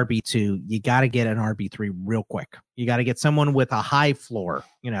as an RB2, you got to get an RB3 real quick. You got to get someone with a high floor,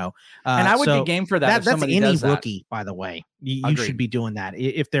 and I would be game for that. That's any rookie, by the way. You should be doing that.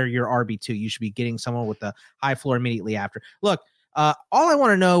 If they're your RB2, you should be getting someone with a high floor immediately after. Look, all I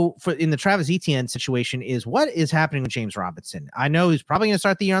want to know in the Travis Etienne situation is what is happening with James Robinson. I know he's probably going to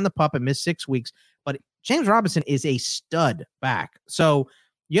start the year on the pup and miss 6 weeks, but James Robinson is a stud back. So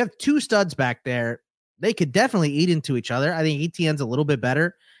you have 2 studs back there. They could definitely eat into each other. I think Etienne's a little bit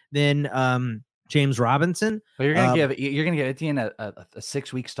better than James Robinson. But you're gonna give Etienne a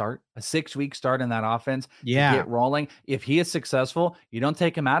 6-week start, in that offense. Yeah, to get rolling. If he is successful, you don't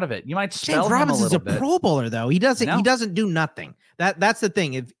take him out of it. You might spell James Robinson's him a little bit. Pro Bowler though. He doesn't do nothing. That's the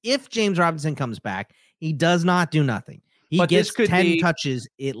thing. If James Robinson comes back, he does not do nothing. He gets 10 touches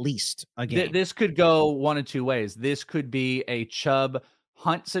at least a game. This could go one of two ways. This could be a Chubb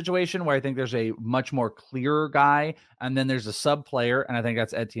Hunt situation where I think there's a much more clearer guy, and then there's a sub player, and I think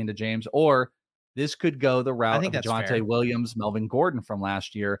that's Etienne to James. Or this could go the route of Javonte Williams, Melvin Gordon from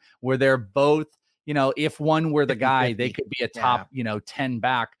last year, where they're both, if one were the guy, they could be a top, 10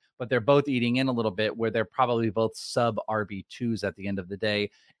 back, but they're both eating in a little bit, where they're probably both sub RB2s at the end of the day.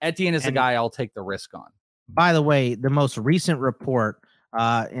 Etienne is the guy I'll take the risk on. By the way, the most recent report,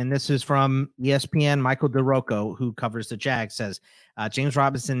 and this is from ESPN, Michael DeRocco, who covers the Jags, says James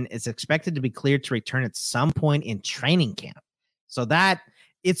Robinson is expected to be cleared to return at some point in training camp. So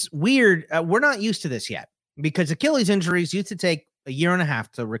it's weird. We're not used to this yet, because Achilles injuries used to take a year and a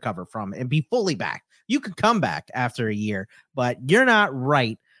half to recover from and be fully back. You could come back after a year, but you're not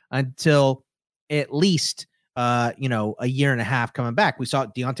right until at least a year and a half coming back. We saw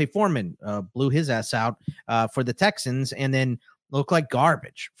Deontay Foreman blew his ass out for the Texans and then looked like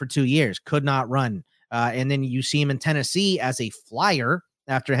garbage for 2 years, could not run. And then you see him in Tennessee as a flyer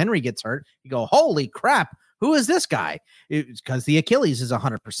after Henry gets hurt. You go, holy crap, who is this guy? Because the Achilles is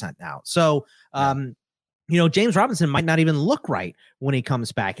 100% now. So, James Robinson might not even look right when he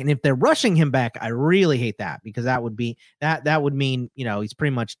comes back. And if they're rushing him back, I really hate that, because that would mean, he's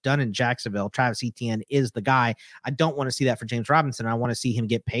pretty much done in Jacksonville. Travis Etienne is the guy. I don't want to see that for James Robinson. I want to see him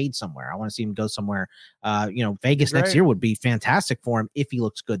get paid somewhere. I want to see him go somewhere. Vegas next year would be fantastic for him if he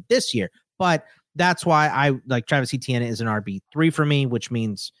looks good this year. But that's why I like Travis Etienne is an RB3 for me, which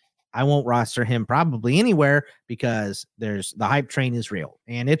means I won't roster him probably anywhere, because the hype train is real,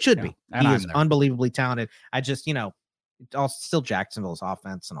 and it should be. And he is unbelievably talented. I just, still Jacksonville's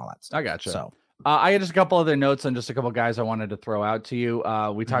offense and all that stuff. I got you. So I had just a couple other notes on just a couple guys I wanted to throw out to you.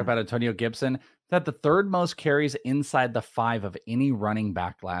 We talked about Antonio Gibson, that the third most carries inside the 5 of any running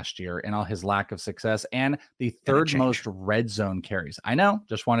back last year in all his lack of success, and the third most red zone carries. I know,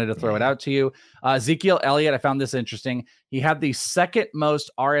 just wanted to throw it out to you. Ezekiel Elliott, I found this interesting. He had the second most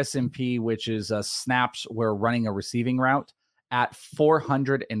RSMP, which is snaps where running a receiving route, at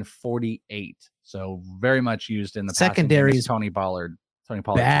 448. So very much used in the secondaries. Tony Pollard.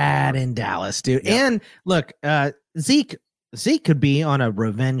 Bad in Dallas, dude. Yep. And look, Zeke could be on a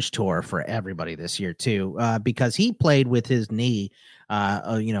revenge tour for everybody this year too, because he played with his knee,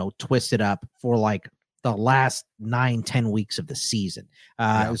 twisted up for like the last 9-10 weeks of the season.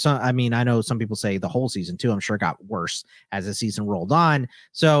 So, I mean, I know some people say the whole season too. I'm sure it got worse as the season rolled on.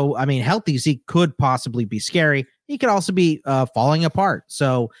 So, I mean, healthy Zeke could possibly be scary. He could also be falling apart.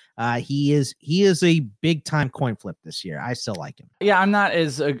 So he is a big time coin flip this year. I still like him. Yeah, I'm not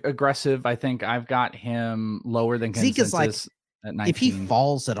as aggressive. I think I've got him lower than consensus. Zeke is like, at 19. If he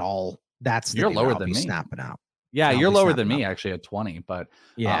falls at all, you're lower than me. Snapping out. Yeah, you're lower than me actually at 20, but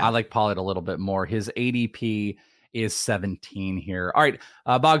I like Pollard a little bit more. His ADP is 17 here. All right,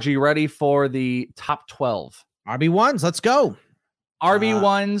 Boggs, are you ready for the top 12? RB1s, let's go.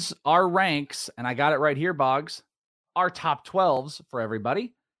 RB1s, our ranks, and I got it right here, Boggs. Our top 12s for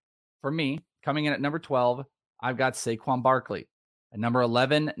everybody. For me, coming in at number 12, I've got Saquon Barkley. At number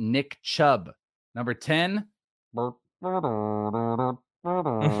 11, Nick Chubb. Number 10, I've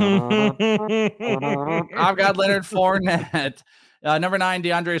got Leonard Fournette. Number 9,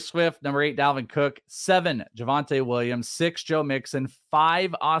 DeAndre Swift. Number 8, Dalvin Cook. 7, Javonte Williams. 6, Joe Mixon.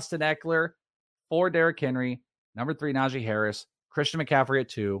 5, Austin Eckler. 4, Derrick Henry. Number 3, Najee Harris. Christian McCaffrey at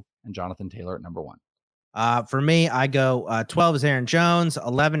 2, and Jonathan Taylor at number 1. For me, I go 12 is Aaron Jones,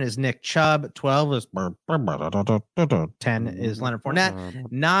 11 is Nick Chubb, 12 is 10 is Leonard Fournette,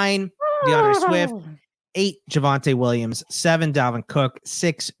 9 DeAndre Swift, 8 Javonte Williams, 7 Dalvin Cook,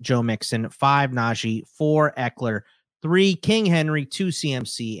 6 Joe Mixon, 5 Najee, 4 Eckler, 3 King Henry, 2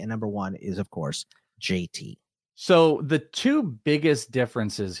 CMC, and number 1 is of course JT. So the two biggest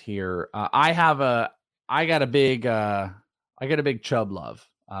differences here, I got a big Chubb love.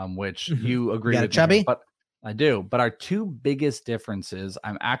 Which you agree with Chubby? Me, but I do. But our two biggest differences,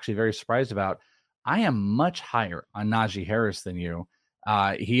 I'm actually very surprised about. I am much higher on Najee Harris than you.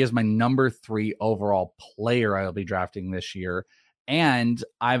 He is my number 3 overall player I'll be drafting this year. And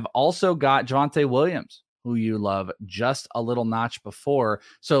I've also got Javonte Williams, who you love, just a little notch before.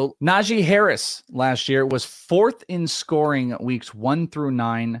 So Najee Harris last year was 4th in scoring weeks 1 through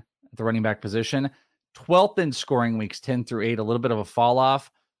 9 at the running back position, 12th in scoring weeks 10 through 8, a little bit of a fall off,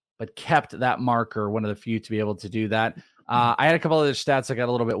 but kept that marker, one of the few to be able to do that. I had a couple other stats that got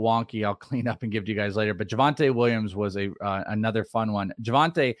a little bit wonky. I'll clean up and give to you guys later. But Javonte Williams was another fun one.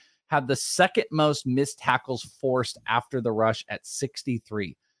 Javonte had the second most missed tackles forced after the rush at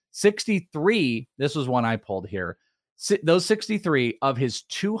 63. 63, this was one I pulled here. Those 63 of his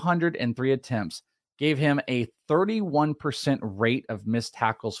 203 attempts gave him a 31% rate of missed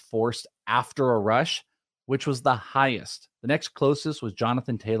tackles forced after a rush, which was the highest. The next closest was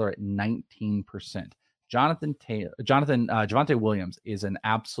Jonathan Taylor at 19%. Javonte Williams is an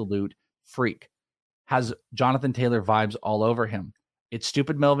absolute freak. Has Jonathan Taylor vibes all over him. It's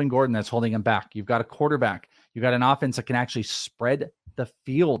stupid Melvin Gordon that's holding him back. You've got a quarterback. You've got an offense that can actually spread the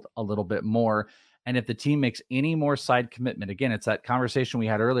field a little bit more. And if the team makes any more side commitment, again, it's that conversation we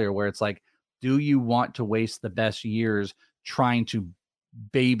had earlier where it's like, do you want to waste the best years trying to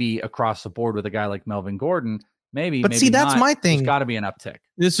baby across the board with a guy like Melvin Gordon? Maybe. But maybe see, that's not. my thing. There's got to be an uptick.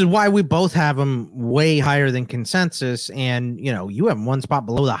 This is why we both have him way higher than consensus. And, you have one spot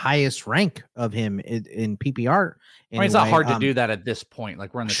below the highest rank of him in PPR. I mean, it's not hard to do that at this point.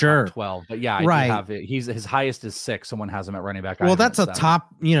 Like we're in the top 12, but yeah, I do have it. His highest is 6. Someone has him at running back. Well, that's a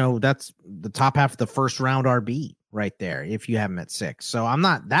top, that's the top half of the first round RB right there. If you have him at 6. So I'm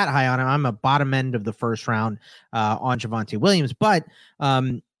not that high on him. I'm a bottom end of the first round on Javonte Williams, but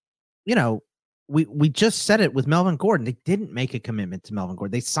we just said it with Melvin Gordon. They didn't make a commitment to Melvin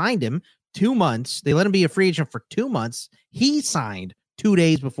Gordon. They signed him 2 months. They let him be a free agent for 2 months. He signed 2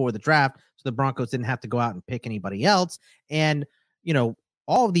 days before the draft, so the Broncos didn't have to go out and pick anybody else. And,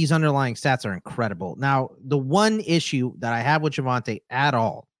 all of these underlying stats are incredible. Now, the one issue that I have with Javonte at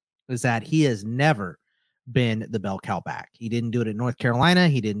all is that he has never been the bell cow back. He didn't do it at North Carolina.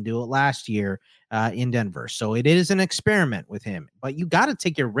 He didn't do it last year in Denver. So it is an experiment with him. But you got to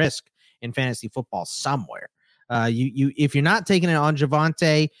take your risk in fantasy football somewhere. If you're not taking it on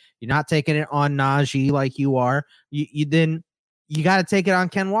Javonte, you're not taking it on Najee like you are, you got to take it on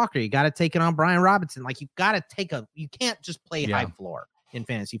Ken Walker. You got to take it on Brian Robinson. Like, you got to you can't just play high floor in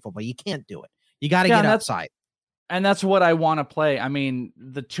fantasy football. You can't do it. You got to get upside. And that's what I want to play. I mean,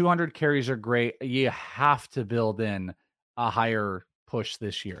 the 200 carries are great. You have to build in a higher push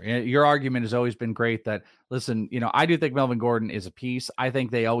this year. Your argument has always been great that, listen, I do think Melvin Gordon is a piece. I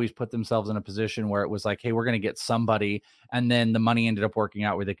think they always put themselves in a position where it was like, hey, we're going to get somebody. And then the money ended up working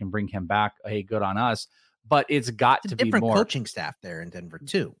out where they can bring him back. Hey, good on us. But it's got to be more. Different coaching staff there in Denver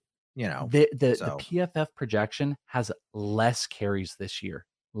too. The PFF projection has less carries this year.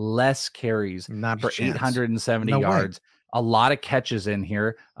 Less carries for 870 yards. A lot of catches in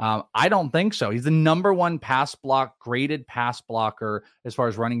here. I don't think so. He's the number one graded pass blocker as far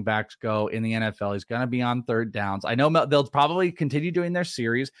as running backs go in the NFL. He's going to be on third downs. I know they'll probably continue doing their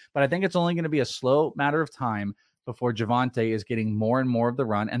series, but I think it's only going to be a slow matter of time before Javonte is getting more and more of the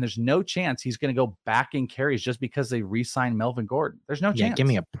run. And there's no chance he's going to go back in carries just because they re-signed Melvin Gordon. There's no chance. Give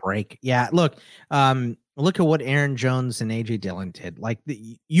me a break. Yeah, look at what Aaron Jones and A.J. Dillon did. Like,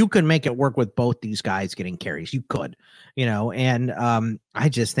 you could make it work with both these guys getting carries. You could, and I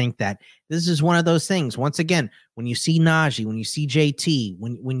just think that this is one of those things. Once again, when you see Najee, when you see JT,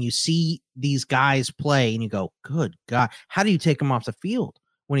 when you see these guys play and you go, good God, how do you take him off the field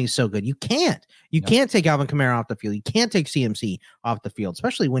when he's so good? You can't. You can't take Alvin Kamara off the field. You can't take CMC off the field,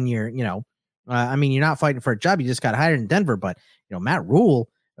 especially when you're, you're not fighting for a job. You just got hired in Denver, but Matt Rule,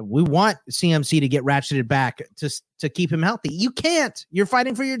 we want CMC to get ratcheted back to keep him healthy. You can't. You're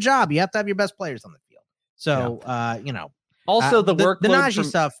fighting for your job. You have to have your best players on the field. So, also the workload, the Najee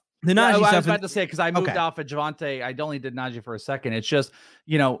stuff. I was about to say, because I moved off of Javonte. I only did Najee for a second. It's just,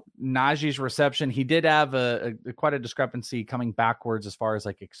 Najee's reception. He did have quite a discrepancy coming backwards as far as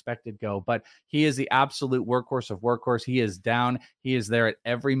like expected go, but he is the absolute workhorse of workhorse. He is down. He is there at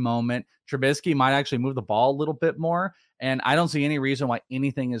every moment. Trubisky might actually move the ball a little bit more, and I don't see any reason why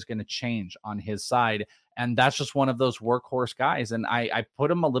anything is going to change on his side. And that's just one of those workhorse guys. And I put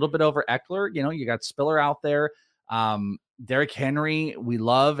him a little bit over Eckler. You got Spiller out there. Derrick Henry, we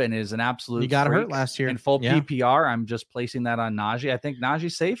love and is an absolute. He got hurt last year in full PPR. I'm just placing that on Najee. I think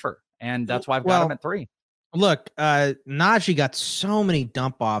Najee's safer, and that's why I've got him at 3. Look, Najee got so many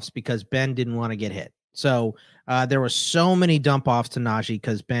dump offs because Ben didn't want to get hit. So there were so many dump offs to Najee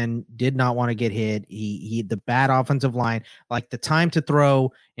because Ben did not want to get hit. He the bad offensive line, like the time to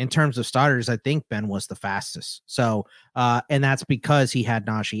throw in terms of starters, I think Ben was the fastest. So and that's because he had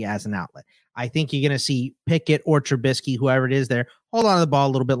Najee as an outlet. I think you're going to see Pickett or Trubisky, whoever it is there, hold on to the ball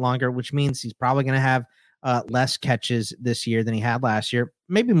a little bit longer, which means he's probably going to have less catches this year than he had last year.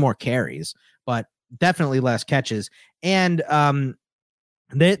 Maybe more carries, but definitely less catches. And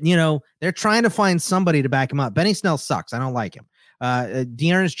they're trying to find somebody to back him up. Benny Snell sucks. I don't like him.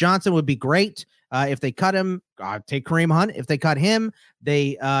 Dearness Johnson would be great. If they cut him, take Kareem Hunt. If they cut him,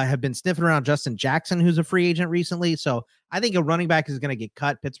 they have been sniffing around Justin Jackson, who's a free agent recently. So I think a running back is going to get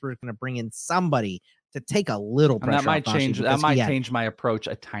cut. Pittsburgh's going to bring in somebody to take a little pressure. And that might change. That might change my approach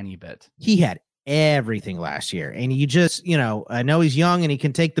a tiny bit. He had everything last year, and you just, I know he's young and he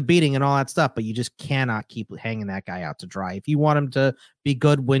can take the beating and all that stuff, but you just cannot keep hanging that guy out to dry if you want him to be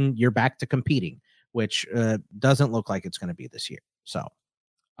good when you're back to competing, which doesn't look like it's going to be this year. So.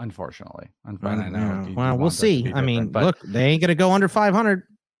 Unfortunately, I know. Well, we'll see. I mean, look, they ain't gonna go under 500.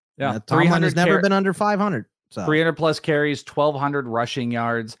 Yeah, 300 has never been under 500. So 300 plus carries, 1,200 rushing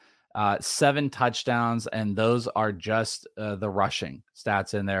yards, 7 touchdowns, and those are just the rushing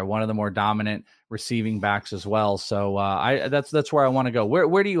stats in there. One of the more dominant receiving backs as well. So that's where I want to go.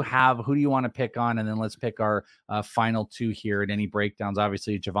 Where do you have? Who do you want to pick on? And then let's pick our final 2 here at any breakdowns.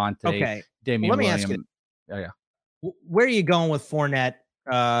 Obviously, Javonte. Okay. Damian Let me Williams. ask you. Yeah. Where are you going with Fournette?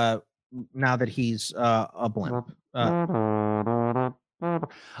 Now that he's a blimp, I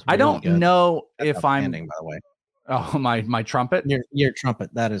don't know if I'm. By the way, oh my trumpet, your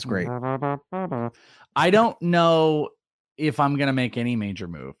trumpet, that is great. I don't know if I'm gonna make any major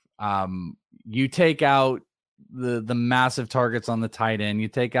move. You take out the massive targets on the tight end. You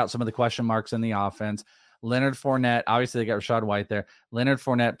take out some of the question marks in the offense. Leonard Fournette, obviously they got Rachaad White there. Leonard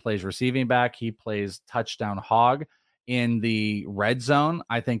Fournette plays receiving back. He plays touchdown hog. in the red zone.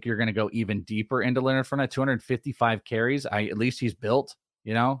 I think you're going to go even deeper into Leonard Fournette. 255 carries. At least he's built.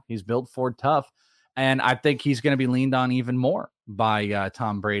 He's built Ford tough, and I think he's going to be leaned on even more by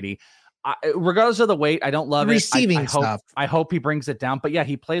Tom Brady. Regardless of the weight, I don't love receiving stuff. I hope he brings it down. But yeah,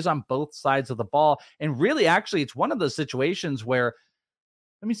 he plays on both sides of the ball. And really, actually, it's one of those situations where,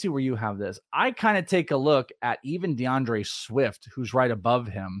 let me see where you have this. I kind of take a look at even DeAndre Swift, who's right above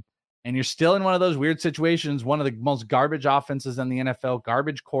him. And you're still in one of those weird situations, one of the most garbage offenses in the NFL,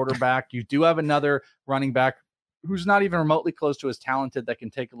 garbage quarterback. You do have another running back who's not even remotely close to as talented that can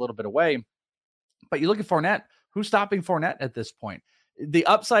take a little bit away. But you look at Fournette. Who's stopping Fournette at this point? The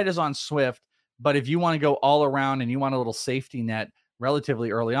upside is on Swift, but if you want to go all around and you want a little safety net relatively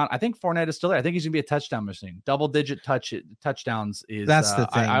early on, I think Fournette is still there. I think he's going to be a touchdown machine. Double-digit touchdowns is that's the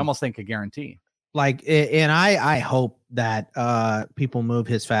thing. I almost think a guarantee. And I hope that people move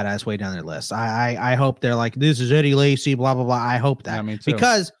his fat ass way down their list. I hope they're like, this is Eddie Lacy, blah, blah, blah. I hope that. Yeah, me too.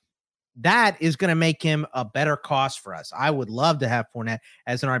 Because that is going to make him a better cost for us. I would love to have Fournette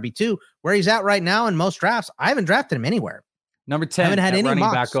as an RB2. Where he's at right now in most drafts, I haven't drafted him anywhere. Number 10, haven't had any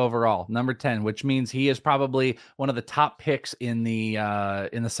running back overall. Number 10, which means he is probably one of the top picks in the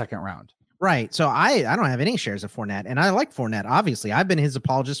second round. Right. So I don't have any shares of Fournette, and I like Fournette. Obviously, I've been his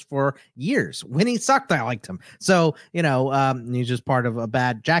apologist for years. When he sucked, I liked him. So, he's just part of a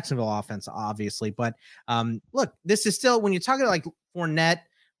bad Jacksonville offense, obviously. But look, this is still, when you're talking like Fournette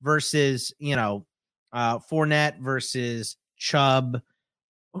versus, Fournette versus Chubb,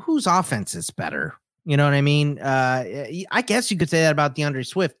 whose offense is better? You know what I mean? I guess you could say that about DeAndre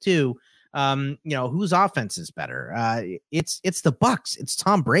Swift too. Whose offense is better? It's the Bucs. It's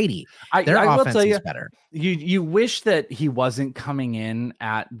Tom Brady. Their offense is better. You wish that he wasn't coming in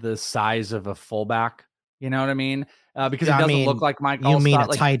at the size of a fullback. You know what I mean? Because he doesn't look like Mike. You mean a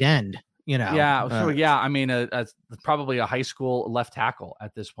tight end? Yeah. I mean, probably a high school left tackle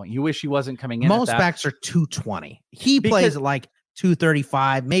at this point. You wish he wasn't coming in. Most backs are 220. He plays like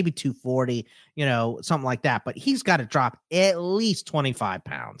 235, maybe 240, something like that. But he's got to drop at least 25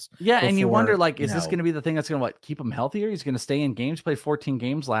 pounds. Yeah. And you wonder, is this going to be the thing that's going to keep him healthier? He's going to stay in games, play 14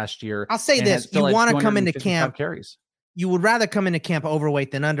 games last year. I'll say this. You want to come into camp. Carries. You would rather come into camp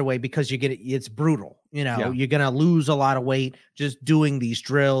overweight than underweight because it's brutal. You're going to lose a lot of weight just doing these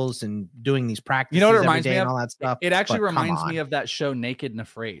drills and doing these practices. You know what it reminds me of? And all that stuff. It actually reminds me of that show Naked and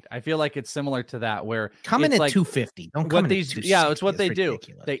Afraid. I feel like it's similar to that, where come in at 250. Don't come in at 260. Yeah, it's what they do.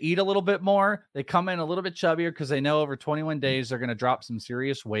 They eat a little bit more. They come in a little bit chubbier because they know over 21 days they're going to drop some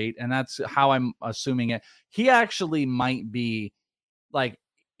serious weight. And that's how I'm assuming it. He actually might be like,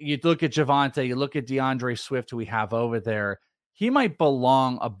 you look at Javonte, you look at DeAndre Swift, who we have over there. He might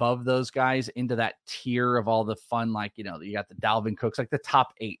belong above those guys into that tier of all the fun, you got the Dalvin Cooks, like the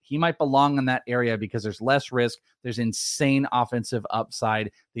top 8. He might belong in that area because there's less risk. There's insane offensive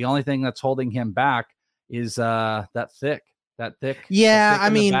upside. The only thing that's holding him back is that thick. Yeah, thick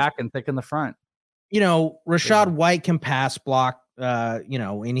in the back and thick in the front. Rachaad White can pass block,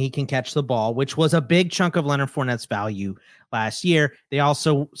 and he can catch the ball, which was a big chunk of Leonard Fournette's value last year. They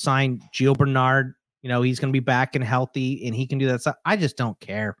also signed Gio Bernard. He's going to be back and healthy, and he can do that stuff. I just don't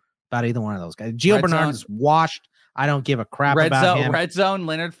care about either one of those guys. Gio Bernard is washed. I don't give a crap about him. Red zone,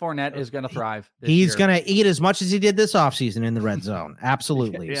 Leonard Fournette is going to thrive. He's going to eat as much as he did this offseason in the red zone.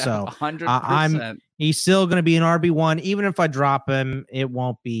 Absolutely. Yeah, so 100%. He's still going to be an RB1. Even if I drop him, it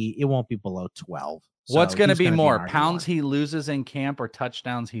won't be below 12. So what's going to be more, pounds he loses in camp or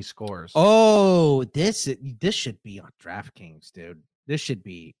touchdowns he scores? Oh, this should be on DraftKings, dude. This should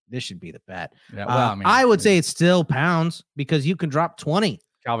be the bet. Yeah, I would say it's still pounds because you can drop 20.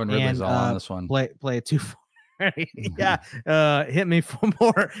 Calvin Ridley's all on this one. Play a 2-4. Yeah. Hit me for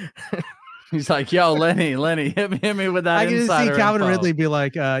more. He's like, yo, Lenny, hit me with that. I can see Calvin Ridley be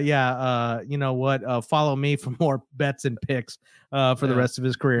like, you know what? Follow me for more bets and picks for the rest of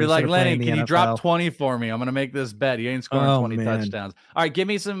his career. Be like, Lenny, can you drop 20 for me? I'm gonna make this bet. He ain't scoring 20 touchdowns. All right, give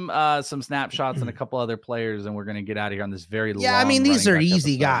me some snapshots and a couple other players, and we're gonna get out of here on this very long. Yeah, I mean, these are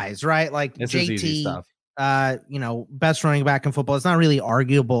easy guys, right? Like JT, best running back in football. It's not really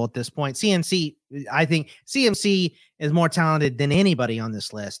arguable at this point. CMC, I think CMC is more talented than anybody on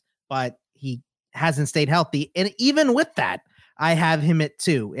this list, but he hasn't stayed healthy. And even with that, I have him at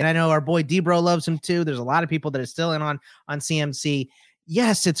 2. And I know our boy Debro loves him too. There's a lot of people that are still in on CMC.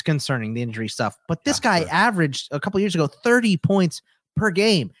 Yes, it's concerning, the injury stuff, but this guy averaged a couple years ago 30 points per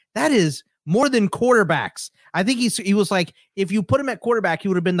game. That is more than quarterbacks. I think he was like, if you put him at quarterback, he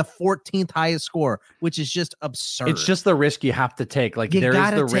would have been the 14th highest score, which is just absurd. It's just the risk you have to take. Like, there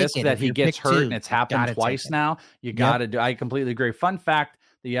is the risk that he gets hurt, and it's happened twice now. You got to do. I completely agree. Fun fact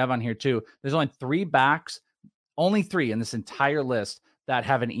that you have on here too, there's only 3 backs only 3 in this entire list that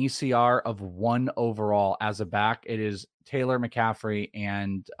have an ECR of 1 overall as a back. It is Taylor, McCaffrey,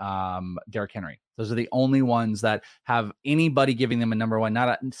 and Derrick Henry. Those are the only ones that have anybody giving them a number 1, not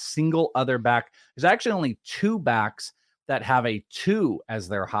a single other back. There's actually only 2 backs that have a 2 as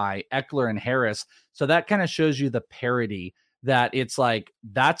their high, Eckler and Harris. So that kind of shows you the parity, that it's like,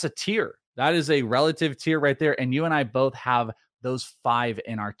 that's a tier. That is a relative tier right there. And you and I both have those 5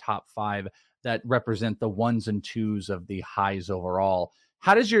 in our top 5 that represent the 1s and 2s of the highs overall.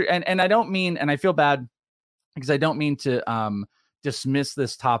 How does your, and I don't mean, and I feel bad because I don't mean to dismiss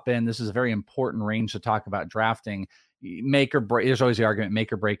this top end. This is a very important range to talk about drafting. Make or break, there's always the argument,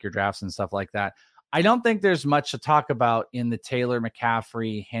 make or break your drafts and stuff like that. I don't think there's much to talk about in the Taylor,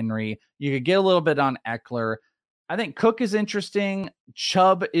 McCaffrey, Henry. You could get a little bit on Eckler. I think Cook is interesting.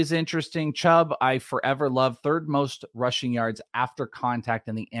 Chubb is interesting. Chubb, I forever love. 3rd most rushing yards after contact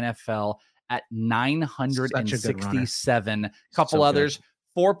in the NFL at 967. A couple others,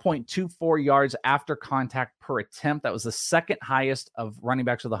 4.24 yards after contact per attempt. That was the 2nd highest of running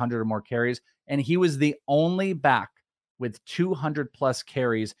backs with 100 or more carries. And he was the only back with 200 plus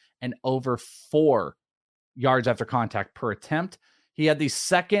carries and over 4 yards after contact per attempt. He had the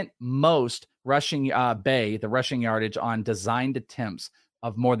 2nd most rushing the rushing yardage on designed attempts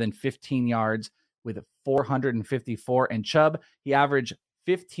of more than 15 yards with 454. And Chubb, he averaged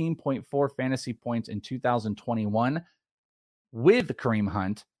 15.4 fantasy points in 2021 with Kareem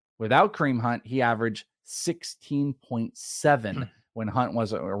Hunt. Without Kareem Hunt, he averaged 16.7 when Hunt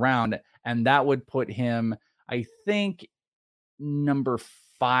was around. And that would put him, I think, number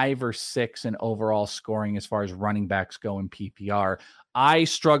 5 or 6 in overall scoring as far as running backs go in PPR. I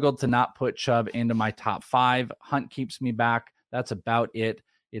struggled to not put Chubb into my top 5. Hunt keeps me back. That's about it.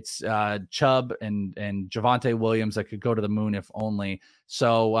 It's Chubb and Javonte Williams that could go to the moon if only.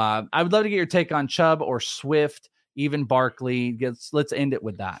 So I would love to get your take on Chubb or Swift, even Barkley. Let's end it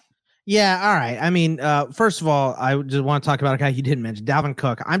with that. Yeah, all right. I mean, first of all, I just want to talk about a guy you didn't mention, Dalvin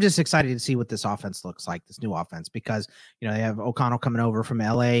Cook. I'm just excited to see what this offense looks like, this new offense, because, you know, they have O'Connell coming over from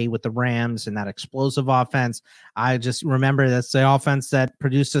LA with the Rams and that explosive offense. I just remember that's the offense that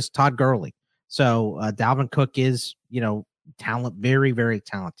produced us Todd Gurley. So Dalvin Cook is, you know, talent, very, very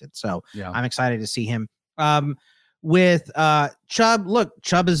talented. So yeah, I'm excited to see him. With Chubb, look,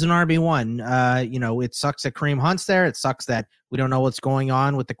 Chubb is an RB1. You know, it sucks that Kareem Hunt's there. It sucks that we don't know what's going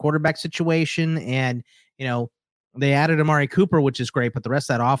on with the quarterback situation. And, you know, they added Amari Cooper, which is great, but the rest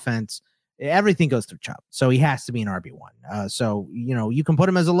of that offense, everything goes through Chubb. So he has to be an RB1. So, you know, you can put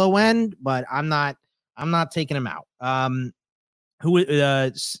him as a low end, but I'm not taking him out.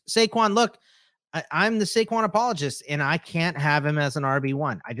 Saquon, look, I'm the Saquon apologist, and I can't have him as an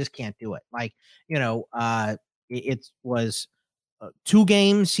RB1. I just can't do it. Like, you know, it was 2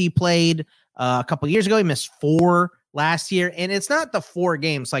 games he played a couple of years ago. He missed 4 last year, and it's not the 4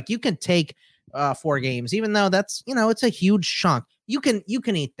 games. Like, you can take 4 games, even though that's, you know, it's a huge chunk. You can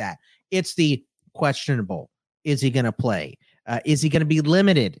eat that. It's the questionable. Is he going to play? Is he going to be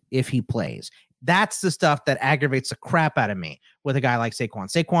limited if he plays? That's the stuff that aggravates the crap out of me with a guy like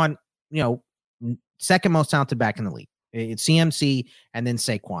Saquon. Saquon, you know, 2nd most talented back in the league. It's CMC and then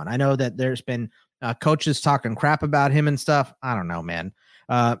Saquon. I know that there's been coaches talking crap about him and stuff. I don't know, man.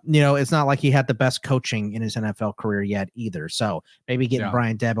 You know, it's not like he had the best coaching in his NFL career yet either. So maybe getting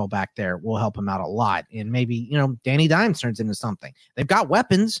Brian Daboll back there will help him out a lot. And maybe, you know, Danny Dimes turns into something. They've got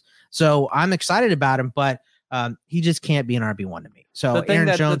weapons. So I'm excited about him, but he just can't be an RB1 to me. So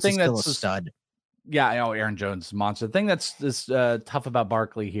Aaron Jones is still a stud. Yeah, I know Aaron Jones is a monster. The thing that's tough about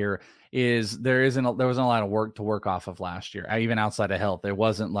Barkley here is there wasn't a lot of work to work off of last year, even outside of health. There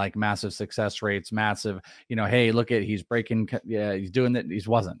wasn't like massive success rates, massive, you know, hey, look at, he's breaking, yeah, he's doing that.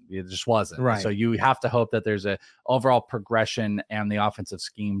 It just wasn't. Right. So you have to hope that there's a overall progression and the offensive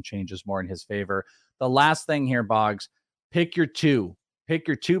scheme changes more in his favor. The last thing here, Boggs, pick your 2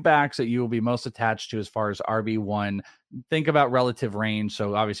 backs that you will be most attached to as far as RB1. Think about relative range.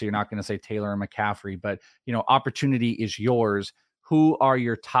 So obviously you're not going to say Taylor or McCaffrey, but, you know, opportunity is yours. Who are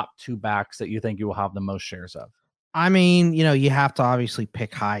your top 2 backs that you think you will have the most shares of? I mean, you know, you have to obviously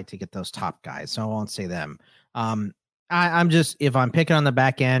pick high to get those top guys. So I won't say them. I'm just, if I'm picking on the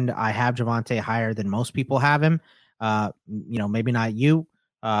back end, I have Javonte higher than most people have him. You know, maybe not you,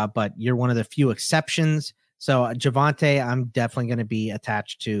 but you're one of the few exceptions. So Javonte, I'm definitely going to be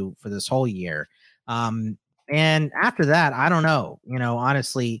attached to for this whole year. And after that, I don't know, you know,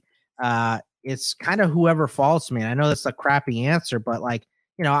 honestly, it's kind of whoever falls to me. And I know that's a crappy answer, but like,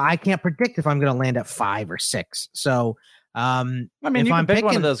 you know, I can't predict if I'm going to land at 5 or 6. So, I mean, you can pick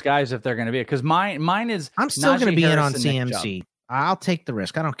one of those guys if they're going to be, because mine is, I'm still going to be in on Harrison, CMC. I'll take the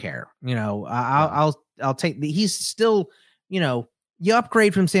risk. I don't care. I'll take he's still, you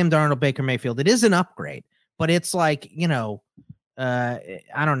upgrade from Sam Darnold, Baker Mayfield. It is an upgrade, but it's like, I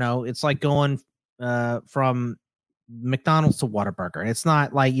don't know. It's like going from McDonald's to Whataburger. It's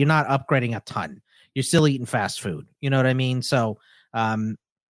not like you're not upgrading a ton. You're still eating fast food. You know what I mean? So I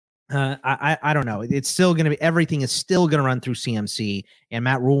don't know. It's still going to be, everything is still going to run through CMC, and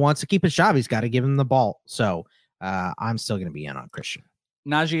Matt Rule wants to keep his job. He's got to give him the ball. So I'm still going to be in on Christian.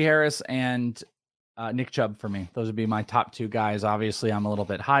 Najee Harris and Nick Chubb for me. Those would be my top two guys. Obviously, I'm a little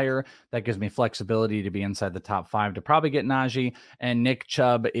bit higher. That gives me flexibility to be inside the top 5 to probably get Najee. And Nick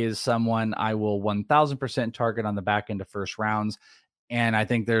Chubb is someone I will 1,000% target on the back end of first rounds. And I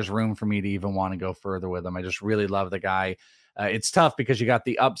think there's room for me to even want to go further with him. I just really love the guy. It's tough because you have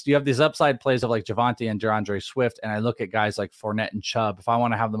these upside plays of like Javonte and DeAndre Swift. And I look at guys like Fournette and Chubb. If I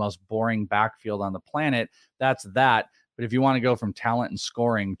want to have the most boring backfield on the planet, that's that. But if you want to go from talent and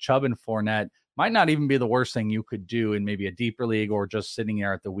scoring, Chubb and Fournette might not even be the worst thing you could do in maybe a deeper league or just sitting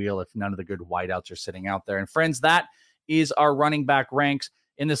there at the wheel if none of the good wideouts are sitting out there. And friends, that is our running back ranks.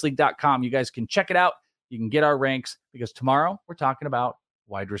 InThisLeague.com. You guys can check it out. You can get our ranks because tomorrow we're talking about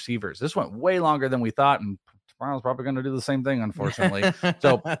wide receivers. This went way longer than we thought, and tomorrow's probably going to do the same thing, unfortunately.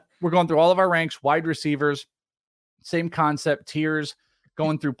 So we're going through all of our ranks, wide receivers, same concept, tiers,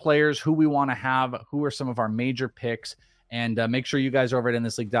 going through players, who we want to have, who are some of our major picks. And make sure you guys are over at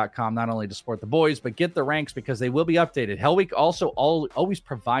InThisLeague.com, not only to support the boys, but get the ranks because they will be updated. Hell Week also always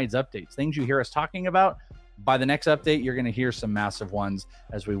provides updates. Things you hear us talking about, by the next update, you're going to hear some massive ones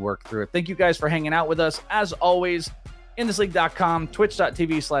as we work through it. Thank you guys for hanging out with us. As always, InThisLeague.com,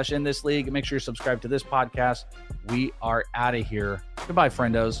 Twitch.tv/InThisLeague. Make sure you're subscribed to this podcast. We are out of here. Goodbye,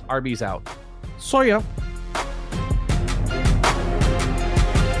 friendos. RB's out. See ya.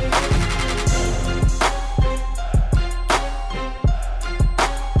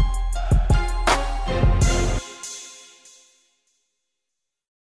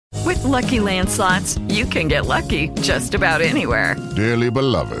 With Lucky Land Slots, you can get lucky just about anywhere. Dearly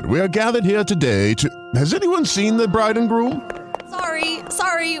beloved, we are gathered here today to... Has anyone seen the bride and groom?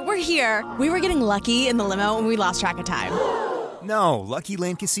 Sorry, we're here. We were getting lucky in the limo and we lost track of time. No, Lucky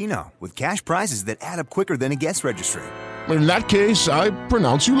Land Casino, with cash prizes that add up quicker than a guest registry. In that case, I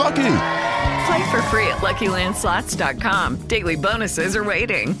pronounce you lucky. Play for free at LuckyLandSlots.com. Daily bonuses are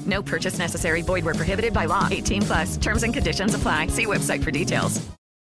waiting. No purchase necessary. Void where prohibited by law. 18+. Terms and conditions apply. See website for details.